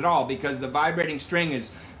amplification at all, because the vibrating string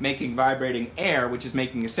is making vibrating air, which is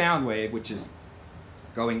making a sound wave, which is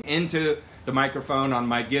going into the microphone on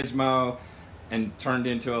my gizmo and turned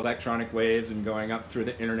into electronic waves and going up through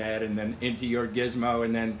the internet and then into your gizmo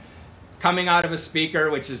and then coming out of a speaker,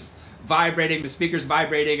 which is vibrating, the speaker's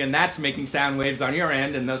vibrating, and that's making sound waves on your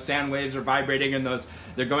end, and those sound waves are vibrating, and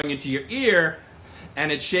they're going into your ear,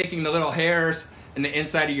 and it's shaking the little hairs in the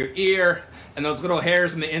inside of your ear, and those little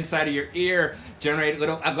hairs in the inside of your ear generate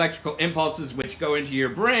little electrical impulses which go into your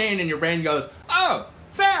brain, and your brain goes, oh,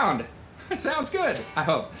 sound! It sounds good, I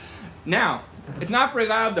hope. Now, it's not very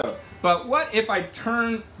loud though, but what if I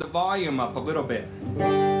turn the volume up a little bit?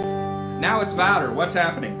 Now it's louder. What's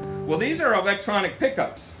happening? Well, these are electronic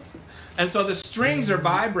pickups. And so the strings are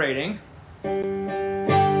vibrating, but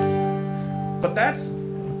that's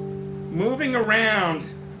moving around,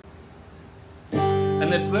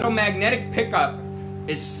 and this little magnetic pickup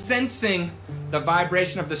is sensing the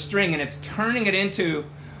vibration of the string, and it's turning it into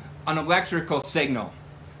an electrical signal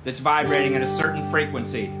that's vibrating at a certain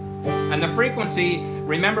frequency. And the frequency,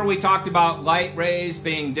 remember we talked about light rays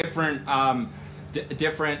being different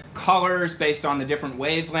different colors based on the different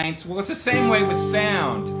wavelengths? Well, it's the same way with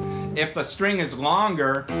sound. If the string is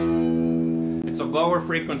longer, it's a lower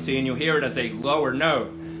frequency and you'll hear it as a lower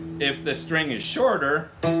note. If the string is shorter,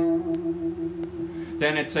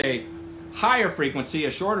 then it's a higher frequency,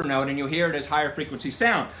 a shorter note, and you'll hear it as higher frequency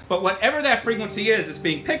sound. But whatever that frequency is, it's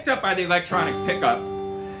being picked up by the electronic pickup,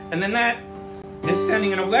 and then that is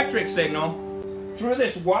sending an electric signal through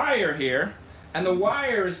this wire here, and the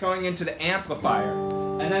wire is going into the amplifier.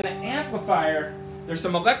 And then the amplifier, there's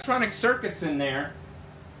some electronic circuits in there,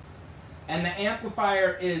 and the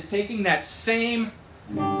amplifier is taking that same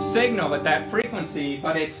signal at that frequency,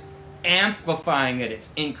 but it's amplifying it.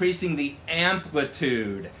 It's increasing the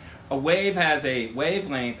amplitude. A wave has a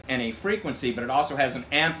wavelength and a frequency, but it also has an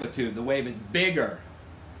amplitude. The wave is bigger,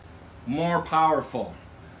 more powerful,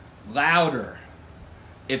 louder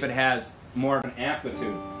if it has more of an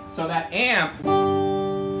amplitude. So that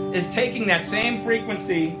amp is taking that same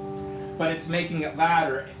frequency, but it's making it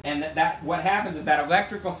louder. And what happens is that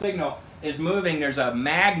electrical signal is moving. There's a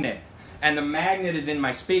magnet, and the magnet is in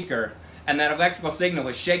my speaker, and that electrical signal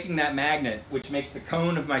is shaking that magnet, which makes the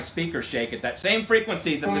cone of my speaker shake at that same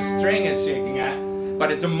frequency that the string is shaking at,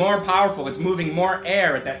 but it's more powerful. It's moving more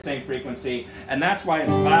air at that same frequency, and that's why it's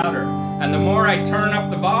louder. And the more I turn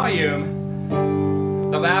up the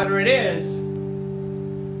volume, the louder it is,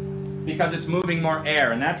 because it's moving more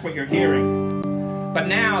air, and that's what you're hearing. But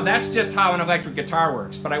now, that's just how an electric guitar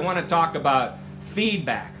works, but I want to talk about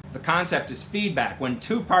feedback. the concept is feedback, when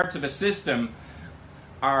two parts of a system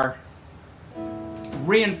are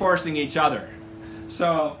reinforcing each other.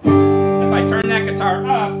 So if I turn that guitar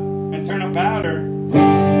up and turn it louder,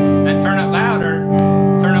 and turn it louder,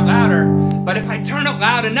 turn it louder, but if I turn it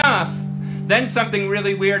loud enough, then something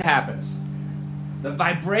really weird happens. The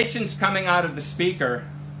vibrations coming out of the speaker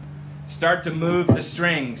start to move the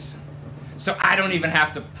strings, so I don't even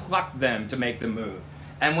have to pluck them to make them move.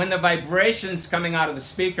 And when the vibrations coming out of the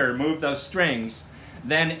speaker move those strings,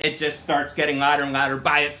 then it just starts getting louder and louder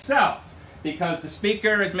by itself, because the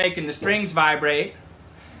speaker is making the strings vibrate.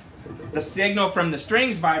 The signal from the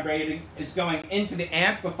strings vibrating is going into the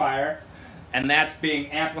amplifier, and that's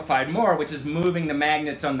being amplified more, which is moving the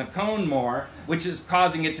magnets on the cone more, which is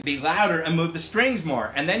causing it to be louder and move the strings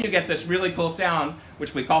more. And then you get this really cool sound,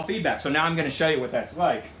 which we call feedback. So now I'm going to show you what that's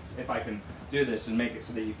like, if I can do this and make it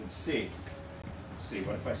so that you can see. Let's see,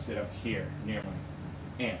 what if I sit up here near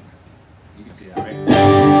my amp? You can see that, right?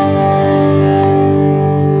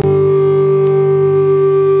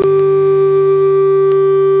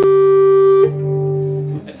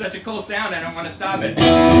 Such a cool sound, I don't want to stop it.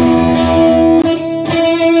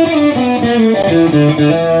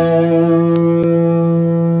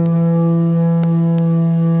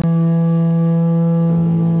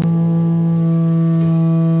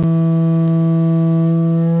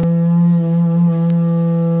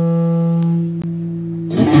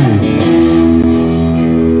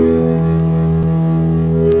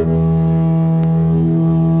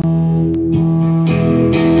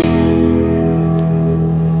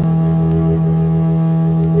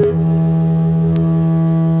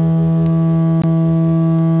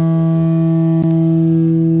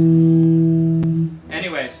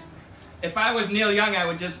 If I was Neil Young, I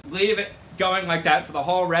would just leave it going like that for the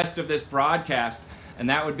whole rest of this broadcast, and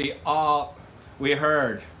that would be all we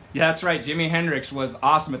heard. Yeah, that's right, Jimi Hendrix was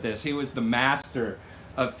awesome at this. He was the master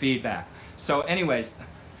of feedback. So anyways,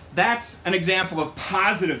 that's an example of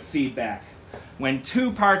positive feedback, when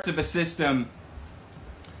two parts of a system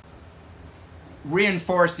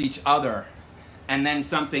reinforce each other, and then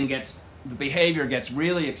the behavior gets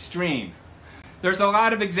really extreme. There's a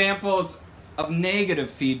lot of examples of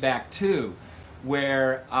negative feedback too,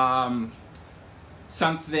 where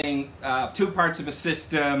two parts of a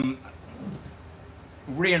system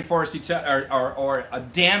reinforce each other, or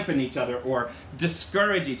dampen each other, or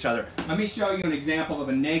discourage each other. Let me show you an example of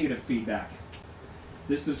a negative feedback.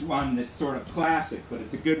 This is one that's sort of classic, but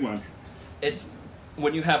it's a good one. It's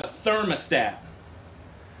when you have a thermostat.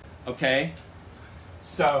 Okay?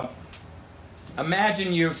 So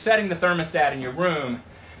imagine you're setting the thermostat in your room,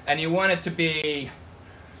 and you want it to be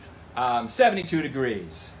 72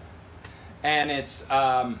 degrees, and it's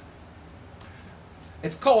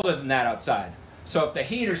colder than that outside. So if the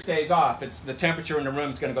heater stays off, the temperature in the room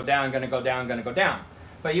is going to go down, going to go down, going to go down.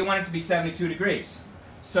 But you want it to be 72 degrees.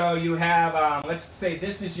 So you have, let's say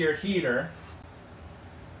this is your heater.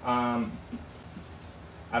 I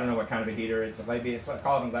don't know what kind of a heater it's. Maybe it's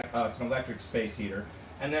called it's an electric space heater.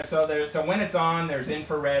 And so when it's on, there's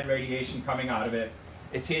infrared radiation coming out of it.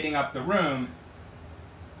 It's heating up the room,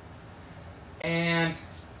 and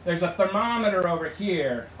there's a thermometer over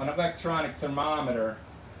here, an electronic thermometer,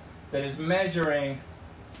 that is measuring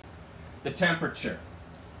the temperature.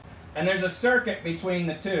 And there's a circuit between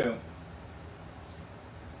the two.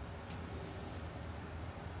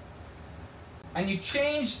 And you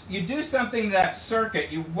do something to that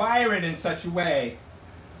circuit, you wire it in such a way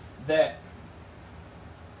that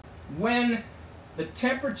when the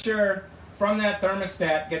temperature from that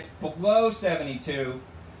thermostat gets below 72,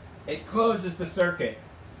 it closes the circuit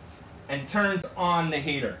and turns on the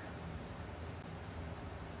heater.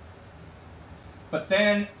 But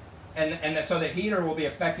then, so the heater will be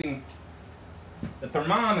affecting the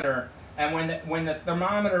thermometer, and when the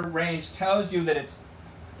thermometer range tells you that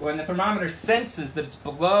when the thermometer senses that it's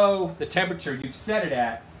below the temperature you've set it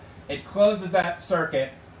at, it closes that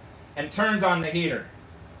circuit and turns on the heater.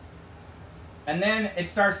 And then it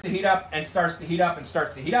starts to heat up and starts to heat up and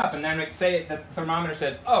starts to heat up. And then the thermometer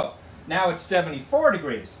says, oh, now it's 74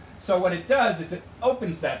 degrees. So what it does is it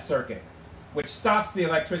opens that circuit, which stops the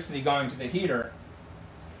electricity going to the heater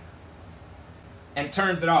and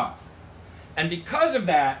turns it off. And because of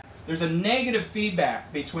that, there's a negative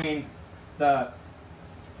feedback between the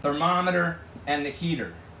thermometer and the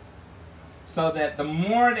heater. So that the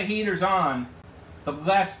more the heater's on, the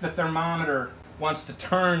less the thermometer wants to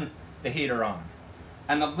turn the heater on.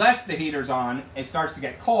 And the less the heater's on, it starts to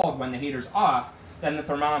get cold. When the heater's off, then the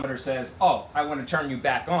thermometer says, oh, I want to turn you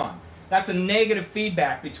back on. That's a negative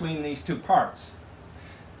feedback between these two parts.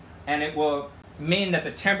 And it will mean that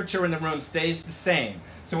the temperature in the room stays the same.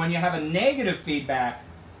 So when you have a negative feedback,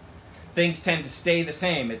 things tend to stay the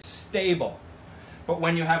same. It's stable. But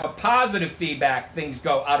when you have a positive feedback, things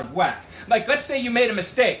go out of whack. Like, let's say you made a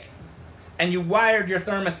mistake and you wired your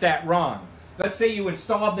thermostat wrong. Let's say you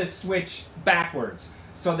installed this switch backwards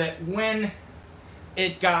so that when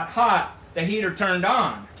it got hot, the heater turned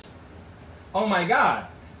on. Oh my God.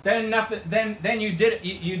 Then you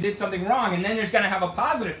did something wrong, and then there's going to have a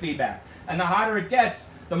positive feedback. And the hotter it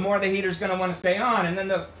gets, the more the heater's going to want to stay on, and then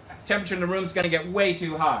the temperature in the room's going to get way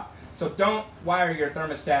too hot. So don't wire your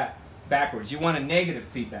thermostat backwards. You want a negative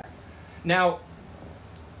feedback. Now,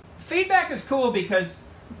 feedback is cool because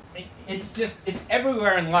it's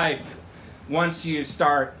everywhere in life once you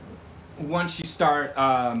start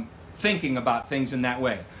thinking about things in that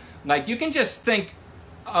way. Like, you can just think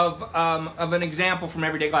of an example from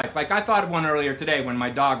everyday life. Like, I thought of one earlier today when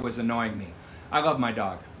my dog was annoying me. I love my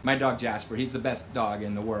dog. My dog Jasper. He's the best dog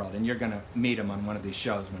in the world, and you're going to meet him on one of these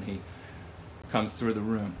shows when he comes through the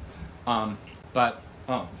room. In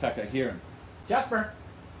fact, I hear him. Jasper!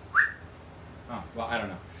 Oh, well, I don't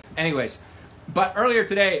know. Anyways, but earlier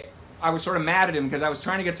today, I was sort of mad at him because I was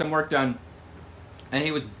trying to get some work done, and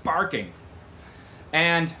he was barking.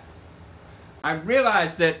 And I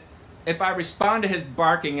realized that if I respond to his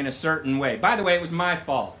barking in a certain way, by the way, it was my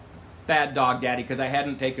fault, bad dog daddy, because I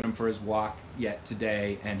hadn't taken him for his walk yet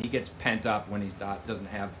today, and he gets pent up when he doesn't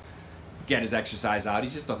get his exercise out.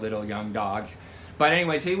 He's just a little young dog. But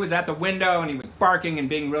anyways, he was at the window and he was barking and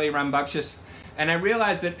being really rambunctious, and I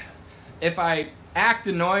realized that if I act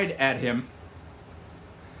annoyed at him,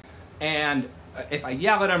 and if I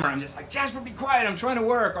yell at him, or I'm just like, Jasper, be quiet, I'm trying to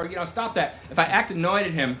work, or, stop that. If I act annoyed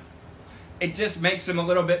at him, it just makes him a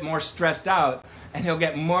little bit more stressed out, and he'll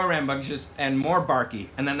get more rambunctious and more barky,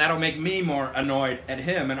 and then that'll make me more annoyed at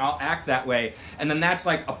him, and I'll act that way, and then that's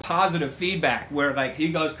like a positive feedback where like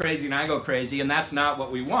he goes crazy and I go crazy, and that's not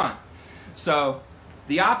what we want. So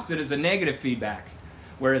the opposite is a negative feedback,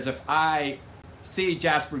 whereas if I see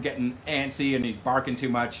Jasper getting antsy and he's barking too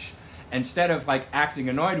much, instead of like acting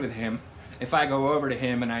annoyed with him, if I go over to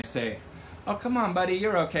him and I say, oh, come on, buddy,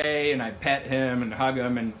 you're okay, and I pet him and hug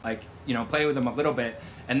him and like, play with him a little bit,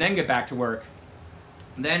 and then get back to work,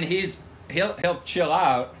 then he'll chill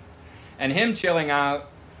out, and him chilling out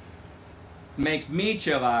makes me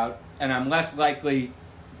chill out, and I'm less likely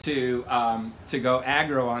to go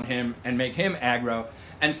aggro on him and make him aggro,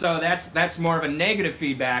 and so that's more of a negative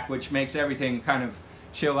feedback, which makes everything kind of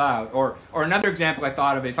chill out. Or another example I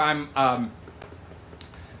thought of, if I've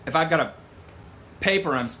got a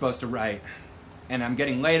paper I'm supposed to write, and I'm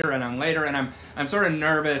getting later and I'm sort of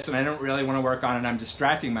nervous and I don't really want to work on it, and I'm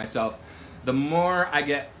distracting myself, the later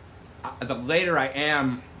I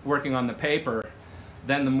am working on the paper,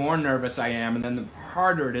 then the more nervous I am, and then the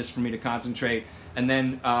harder it is for me to concentrate, and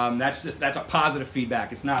then that's a positive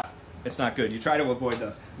feedback. It's not good. You try to avoid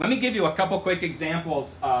those. Let me give you a couple quick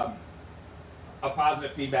examples of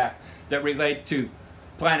positive feedback that relate to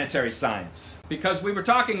planetary science, because we were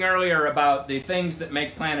talking earlier about the things that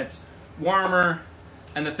make planets warmer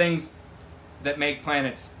and the things that make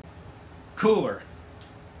planets cooler.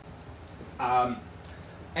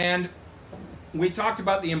 And we talked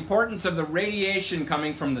about the importance of the radiation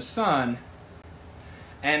coming from the sun,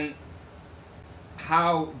 and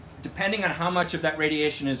how, depending on how much of that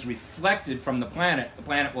radiation is reflected from the planet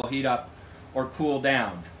will heat up or cool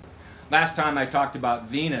down. Last time I talked about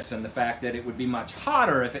Venus and the fact that it would be much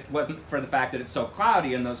hotter if it wasn't for the fact that it's so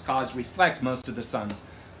cloudy and those clouds reflect most of the sun's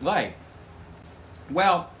light.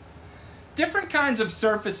 Well, different kinds of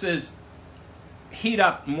surfaces heat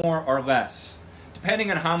up more or less,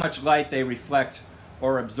 depending on how much light they reflect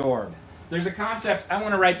or absorb. There's a concept, I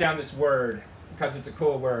want to write down this word because it's a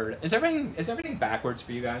cool word. Is everything backwards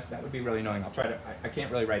for you guys? That would be really annoying. I'll try to, I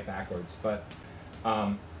can't really write backwards, but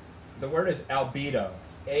the word is albedo,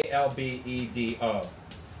 A-L-B-E-D-O.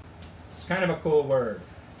 It's kind of a cool word,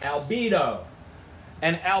 albedo.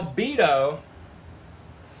 And albedo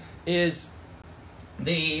is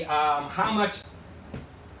the how much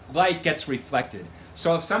light gets reflected.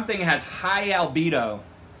 So if something has high albedo,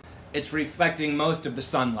 it's reflecting most of the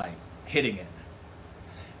sunlight, hitting it.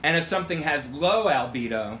 And if something has low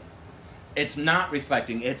albedo, it's not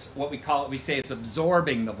reflecting. It's what we say it's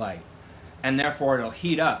absorbing the light, and therefore it'll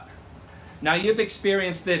heat up. Now you've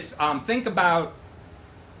experienced this. Think about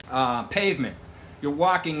pavement. You're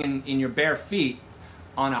walking in your bare feet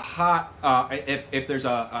on a hot, if there's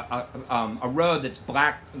a road that's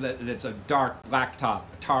black, that's a dark blacktop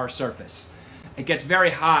tar surface. It gets very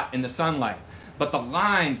hot in the sunlight, but the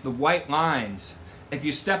lines, the white lines, if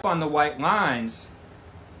you step on the white lines,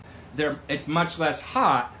 it's much less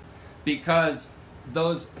hot because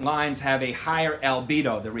those lines have a higher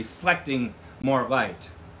albedo. They're reflecting more light.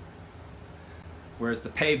 Whereas the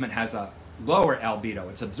pavement has a lower albedo.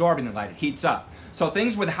 It's absorbing the light. It heats up. So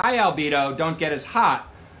things with high albedo don't get as hot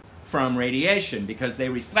from radiation because they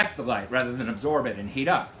reflect the light rather than absorb it and heat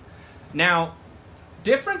up. Now,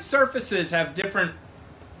 different surfaces have different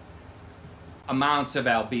amounts of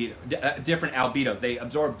albedo, different albedos. They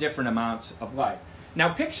absorb different amounts of light.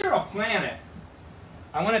 Now, picture a planet.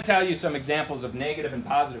 I want to tell you some examples of negative and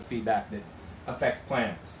positive feedback that affect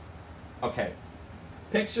planets. Okay,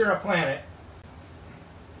 picture a planet,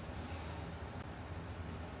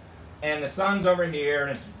 and the sun's over here,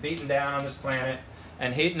 and it's beating down on this planet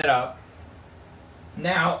and heating it up.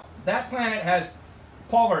 Now, that planet has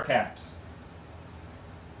polar caps,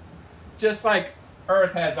 just like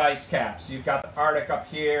Earth has ice caps. You've got the Arctic up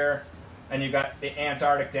here, and you've got the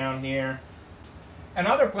Antarctic down here. And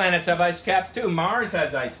other planets have ice caps too. Mars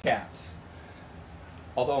has ice caps.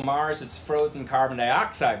 Although Mars, it's frozen carbon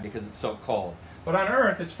dioxide because it's so cold. But on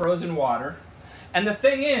Earth, it's frozen water. And the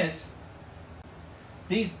thing is,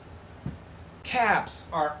 these caps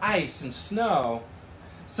are ice and snow,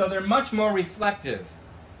 so they're much more reflective.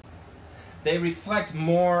 They reflect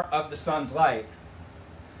more of the sun's light.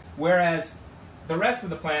 Whereas the rest of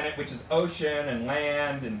the planet, which is ocean and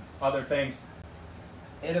land and other things,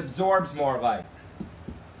 it absorbs more light.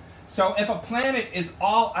 So if a planet is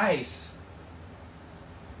all ice,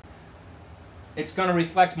 it's going to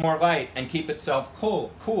reflect more light and keep itself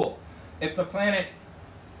cool. If the planet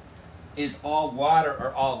is all water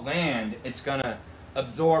or all land, it's going to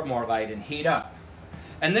absorb more light and heat up.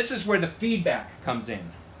 And this is where the feedback comes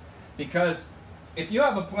in. Because if you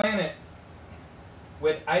have a planet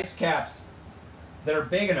with ice caps that are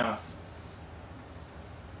big enough,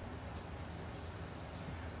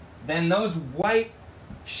 then those white,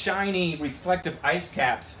 shiny, reflective ice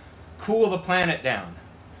caps cool the planet down.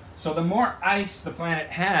 So the more ice the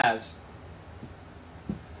planet has,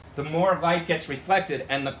 the more light gets reflected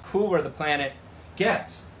and the cooler the planet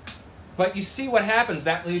gets. But you see what happens,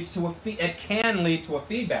 that leads to it can lead to a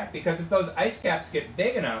feedback, because if those ice caps get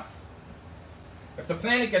big enough, if the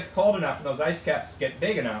planet gets cold enough and those ice caps get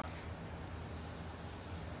big enough,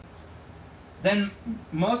 then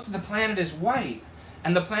most of the planet is white,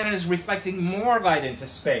 and the planet is reflecting more light into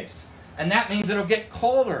space. And that means it'll get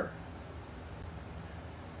colder.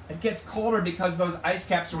 It gets colder because those ice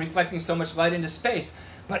caps are reflecting so much light into space.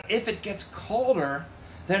 But if it gets colder,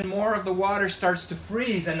 then more of the water starts to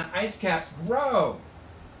freeze and the ice caps grow.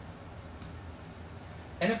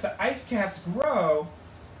 And if the ice caps grow,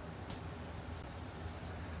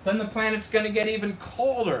 then the planet's going to get even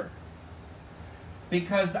colder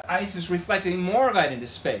because the ice is reflecting more light into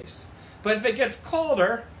space. But if it gets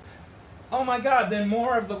colder, oh my God, then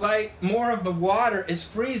more of the light, more of the water is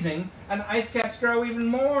freezing and the ice caps grow even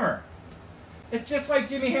more. It's just like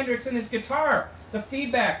Jimi Hendrix and his guitar. The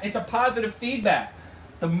feedback, it's a positive feedback.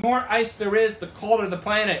 The more ice there is, the colder the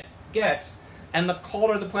planet gets. And the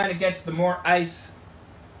colder the planet gets, the more ice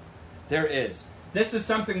there is. This is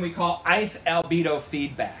something we call ice albedo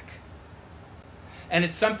feedback. And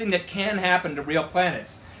it's something that can happen to real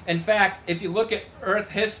planets. In fact, if you look at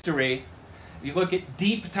Earth history, you look at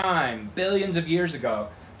deep time, billions of years ago,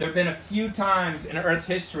 there have been a few times in Earth's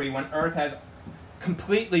history when Earth has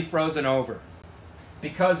completely frozen over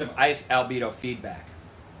because of ice albedo feedback.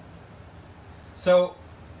 So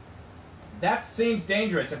that seems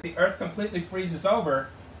dangerous. If the Earth completely freezes over,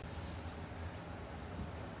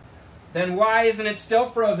 then why isn't it still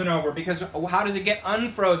frozen over? Because how does it get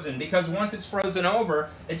unfrozen? Because once it's frozen over,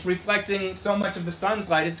 it's reflecting so much of the sun's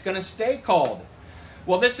light, it's going to stay cold.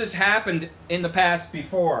 Well, this has happened in the past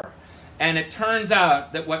before. And it turns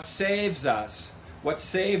out that what saves us, what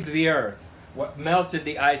saved the Earth, what melted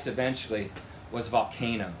the ice eventually, was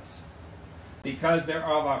volcanoes. Because there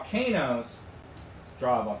are volcanoes, let's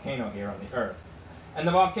draw a volcano here on the Earth, and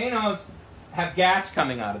the volcanoes have gas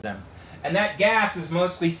coming out of them. And that gas is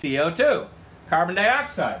mostly CO2, carbon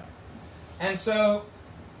dioxide. And so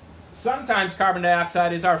sometimes carbon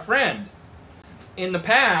dioxide is our friend. In the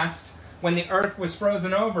past, when the Earth was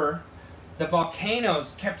frozen over, the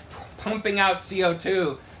volcanoes kept pumping out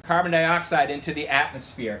CO2, carbon dioxide, into the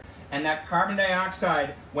atmosphere. And that carbon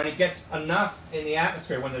dioxide, when it gets enough in the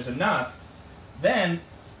atmosphere, when there's enough, then,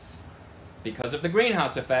 because of the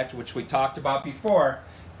greenhouse effect, which we talked about before,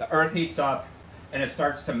 the Earth heats up and it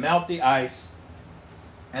starts to melt the ice,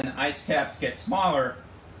 and the ice caps get smaller,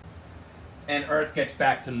 and Earth gets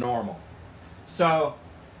back to normal. So,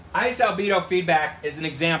 ice albedo feedback is an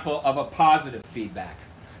example of a positive feedback.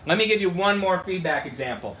 Let me give you one more feedback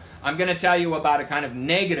example. I'm going to tell you about a kind of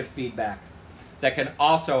negative feedback that can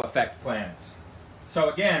also affect planets. So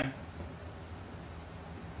again,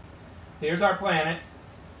 here's our planet.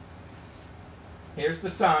 Here's the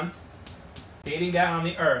sun beating down on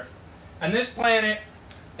the Earth. And this planet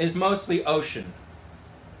is mostly ocean,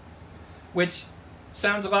 which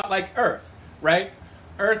sounds a lot like Earth, right?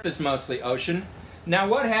 Earth is mostly ocean. Now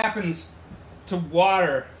what happens to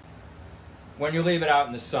water when you leave it out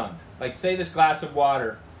in the sun? Like say this glass of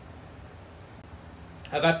water,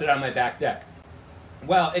 I left it on my back deck.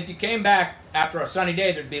 Well, if you came back after a sunny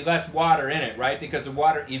day, there'd be less water in it, right? Because the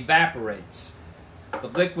water evaporates. The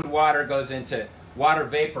liquid water goes into water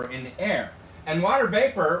vapor in the air. And water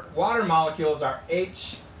vapor, water molecules are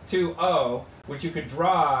H2O, which you could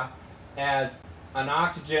draw as an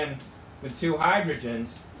oxygen with two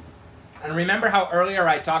hydrogens. And remember how earlier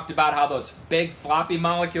I talked about how those big floppy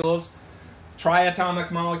molecules,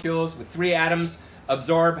 triatomic molecules with 3 atoms,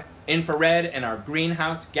 absorb infrared and are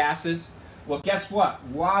greenhouse gases? Well, guess what?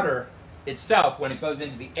 Water itself, when it goes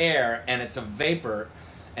into the air and it's a vapor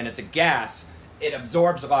and it's a gas, it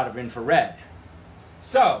absorbs a lot of infrared.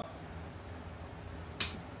 So,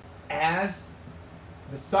 as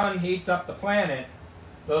the sun heats up the planet,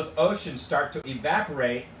 those oceans start to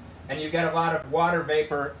evaporate and you get a lot of water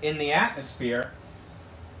vapor in the atmosphere,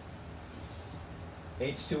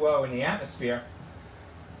 H2O in the atmosphere.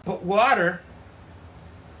 But water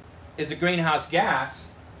is a greenhouse gas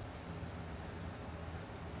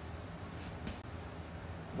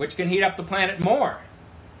which can heat up the planet more.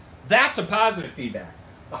 That's a positive feedback.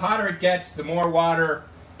 The hotter it gets, the more water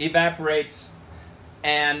evaporates,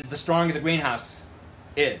 and the stronger the greenhouse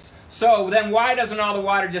is. So then why doesn't all the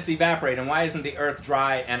water just evaporate, and why isn't the Earth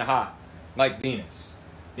dry and hot like Venus?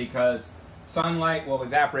 Because sunlight will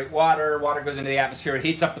evaporate water, water goes into the atmosphere, it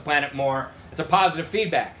heats up the planet more. It's a positive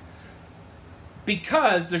feedback.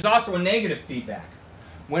 Because there's also a negative feedback.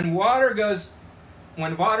 When water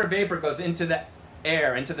vapor goes into the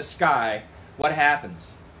air, into the sky, what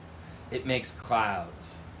happens? It makes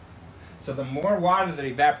clouds. So the more water that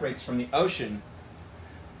evaporates from the ocean,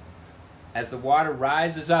 as the water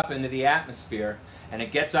rises up into the atmosphere and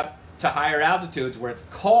it gets up to higher altitudes where it's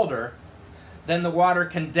colder, then the water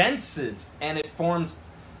condenses and it forms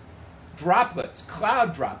droplets,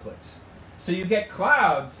 cloud droplets. So you get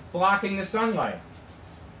clouds blocking the sunlight.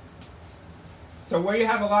 So where you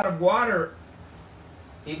have a lot of water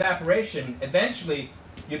evaporation, eventually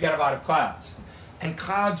you get a lot of clouds. And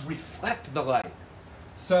clouds reflect the light.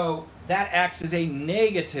 So that acts as a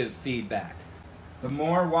negative feedback. The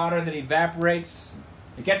more water that evaporates,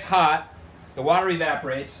 it gets hot, the water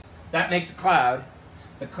evaporates, that makes a cloud.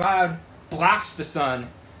 The cloud blocks the sun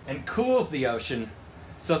and cools the ocean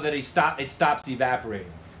so that it stops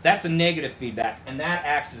evaporating. That's a negative feedback, and that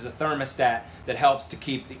acts as a thermostat that helps to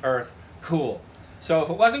keep the Earth cool. So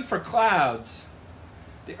if it wasn't for clouds,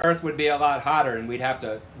 the Earth would be a lot hotter and we'd have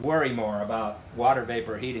to worry more about water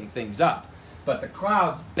vapor heating things up. But the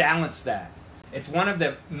clouds balance that. It's one of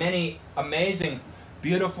the many amazing,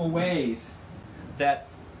 beautiful ways that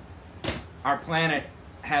our planet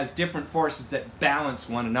has different forces that balance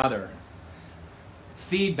one another.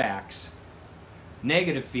 Feedbacks,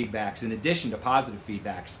 negative feedbacks in addition to positive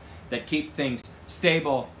feedbacks that keep things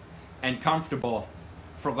stable and comfortable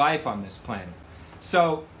for life on this planet.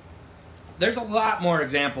 So there's a lot more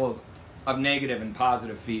examples of negative and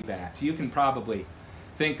positive feedbacks. You can probably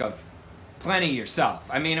think of plenty yourself.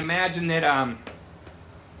 I mean, imagine that,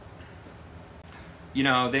 you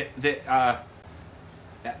know, that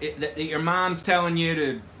your mom's telling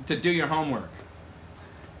you to do your homework,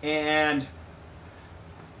 and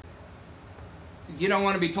you don't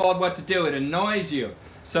want to be told what to do. It annoys you.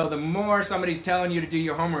 So the more somebody's telling you to do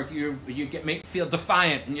your homework, you feel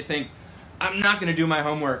defiant, and you think, I'm not going to do my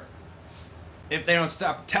homework if they don't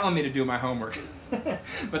stop telling me to do my homework.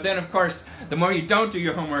 But then, of course, the more you don't do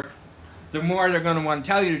your homework, the more they're going to want to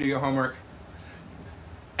tell you to do your homework,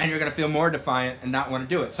 and you're going to feel more defiant and not want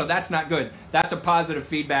to do it. So that's not good. That's a positive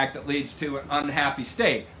feedback that leads to an unhappy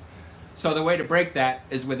state. So the way to break that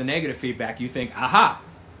is with a negative feedback. You think, aha,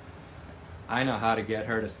 I know how to get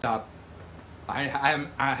her to stop. I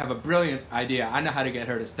have a brilliant idea. I know how to get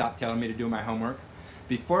her to stop telling me to do my homework.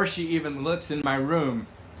 Before she even looks in my room,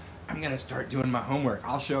 I'm going to start doing my homework.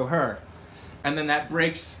 I'll show her. And then that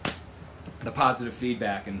breaks the positive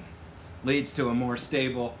feedback and leads to a more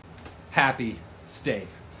stable, happy state.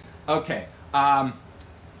 Okay,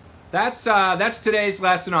 that's today's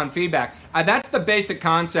lesson on feedback. That's the basic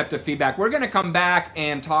concept of feedback. We're going to come back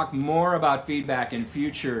and talk more about feedback in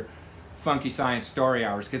future Funky Science Story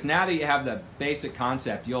Hours, because now that you have the basic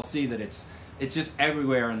concept, you'll see that it's just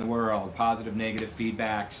everywhere in the world. Positive, negative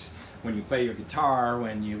feedbacks. When you play your guitar,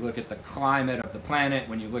 when you look at the climate of the planet,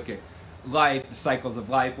 when you look at life, the cycles of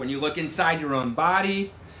life, when you look inside your own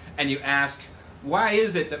body and you ask, why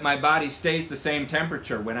is it that my body stays the same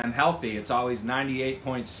temperature when I'm healthy? It's always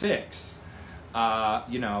 98.6.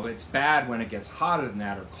 You know, it's bad when it gets hotter than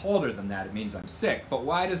that or colder than that. It means I'm sick. But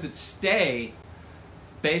why does it stay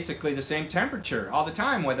basically the same temperature all the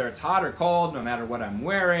time, whether it's hot or cold, no matter what I'm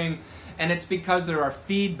wearing? And it's because there are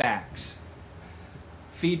feedbacks.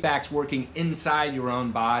 Feedbacks working inside your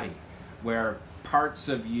own body, where parts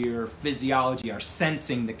of your physiology are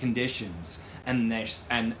sensing the conditions and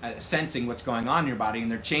sensing what's going on in your body,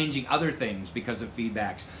 and they're changing other things because of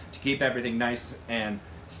feedbacks to keep everything nice and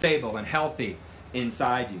stable and healthy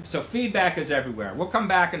inside you. So feedback is everywhere. We'll come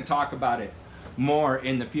back and talk about it more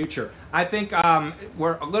in the future. I think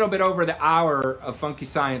we're a little bit over the hour of Funky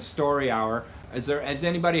Science Story Hour. Does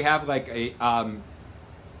anybody have like a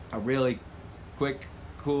really quick,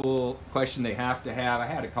 cool question they have to have? I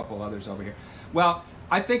had a couple others over here. Well,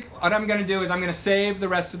 I think what I'm going to do is I'm going to save the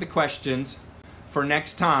rest of the questions for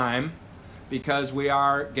next time, because we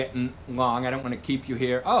are getting long. I don't want to keep you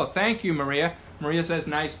here. Oh, thank you, Maria. Maria says,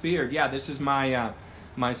 nice beard. Yeah, this is my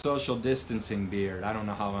my social distancing beard. I don't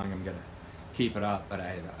know how long I'm going to keep it up, but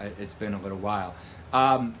it's been a little while.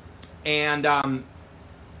 I'm going to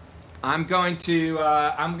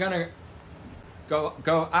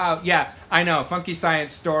go out. Yeah, I know. Funky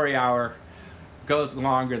Science Story Hour goes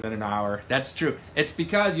longer than an hour. That's true. It's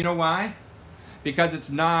because, you know why? Because it's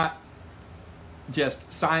not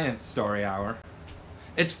just Science Story Hour.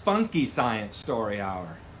 It's Funky Science Story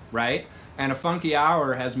Hour, right? And a funky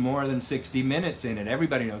hour has more than 60 minutes in it.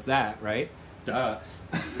 Everybody knows that, right? Duh.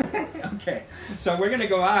 Okay. So we're going to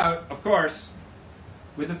go out, of course,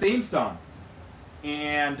 with a theme song.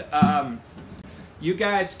 And you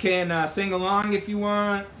guys can sing along if you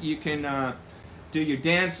want. You can do your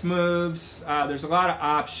dance moves. There's a lot of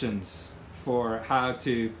options for how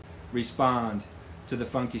to respond to the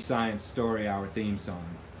Funky Science Story Hour theme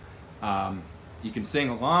song. You can sing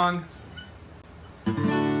along.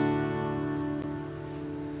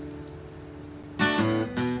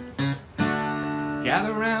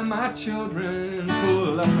 Gather round, my children,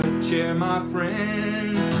 pull up a chair, my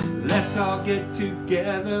friends. Let's all get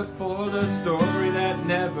together for the story that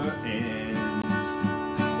never ends.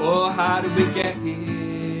 Oh, how did we get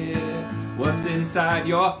here? What's inside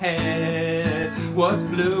your head? What's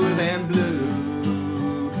bluer than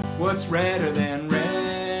blue? What's redder than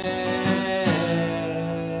red?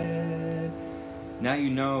 Now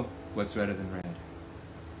you know what's redder than red.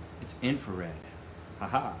 It's infrared.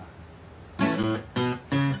 Haha.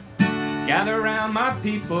 Gather round, my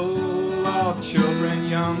people, all children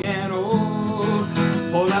young and old.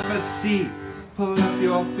 Pull up a seat, pull up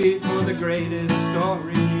your feet for the greatest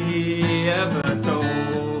story ever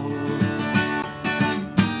told.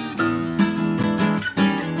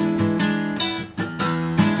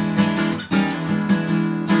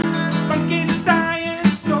 Funky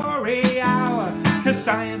Science Story Hour, 'cause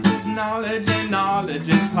science is knowledge and knowledge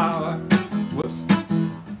is power. Whoops.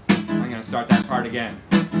 I'm gonna start that part again.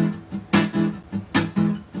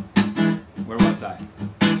 Where was I?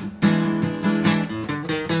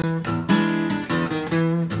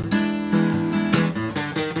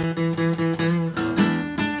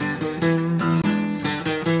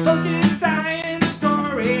 Funky Science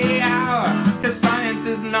Story Hour, 'cause science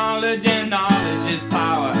is knowledge and knowledge is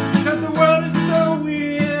power. 'Cause the world is so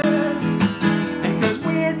weird, and 'cause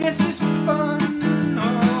weirdness is fun.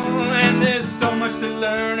 Oh, and there's so much to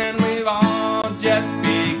learn, and we've all just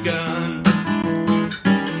begun.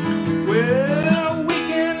 Well, we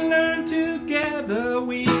can learn together,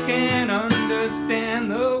 we can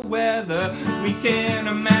understand the weather, we can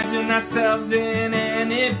imagine ourselves in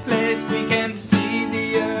any place, we can see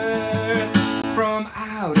the earth from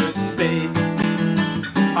outer space.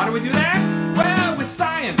 How do we do that? Well, with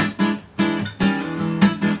science.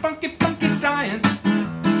 Funky, funky science.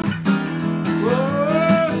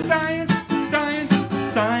 Whoa, science, science,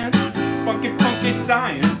 science. Funky, funky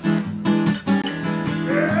science.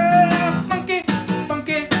 Funky,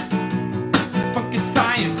 funky, funky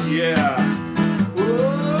science, yeah.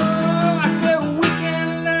 Oh, I said we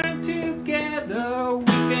can learn together, we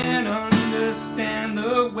can understand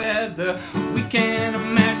the weather, we can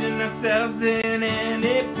imagine ourselves in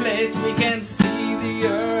any place, we can see the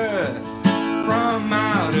earth from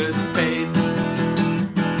outer space.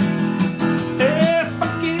 Hey,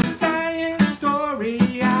 Funky Science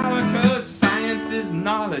Story Hour, 'cause science is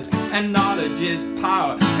knowledge and knowledge is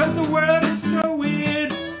power. 'Cause the world is so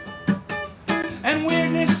weird, and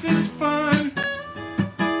weirdness is fun.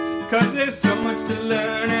 'Cause there's so much to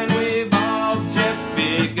learn, and we've all just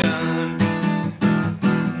begun.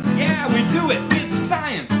 Yeah, we do it with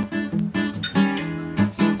science.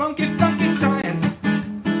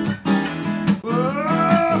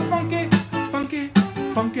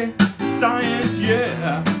 science,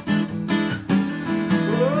 yeah.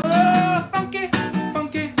 Oh, funky,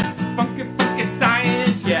 funky, funky, funky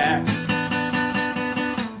science, yeah.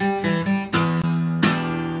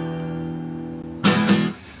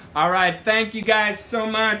 All right, thank you guys so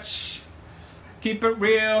much. Keep it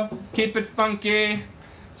real, keep it funky,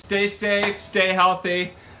 stay safe, stay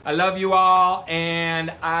healthy. I love you all,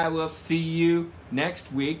 and I will see you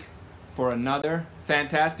next week for another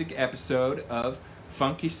fantastic episode of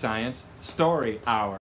Funky Science Story Hour.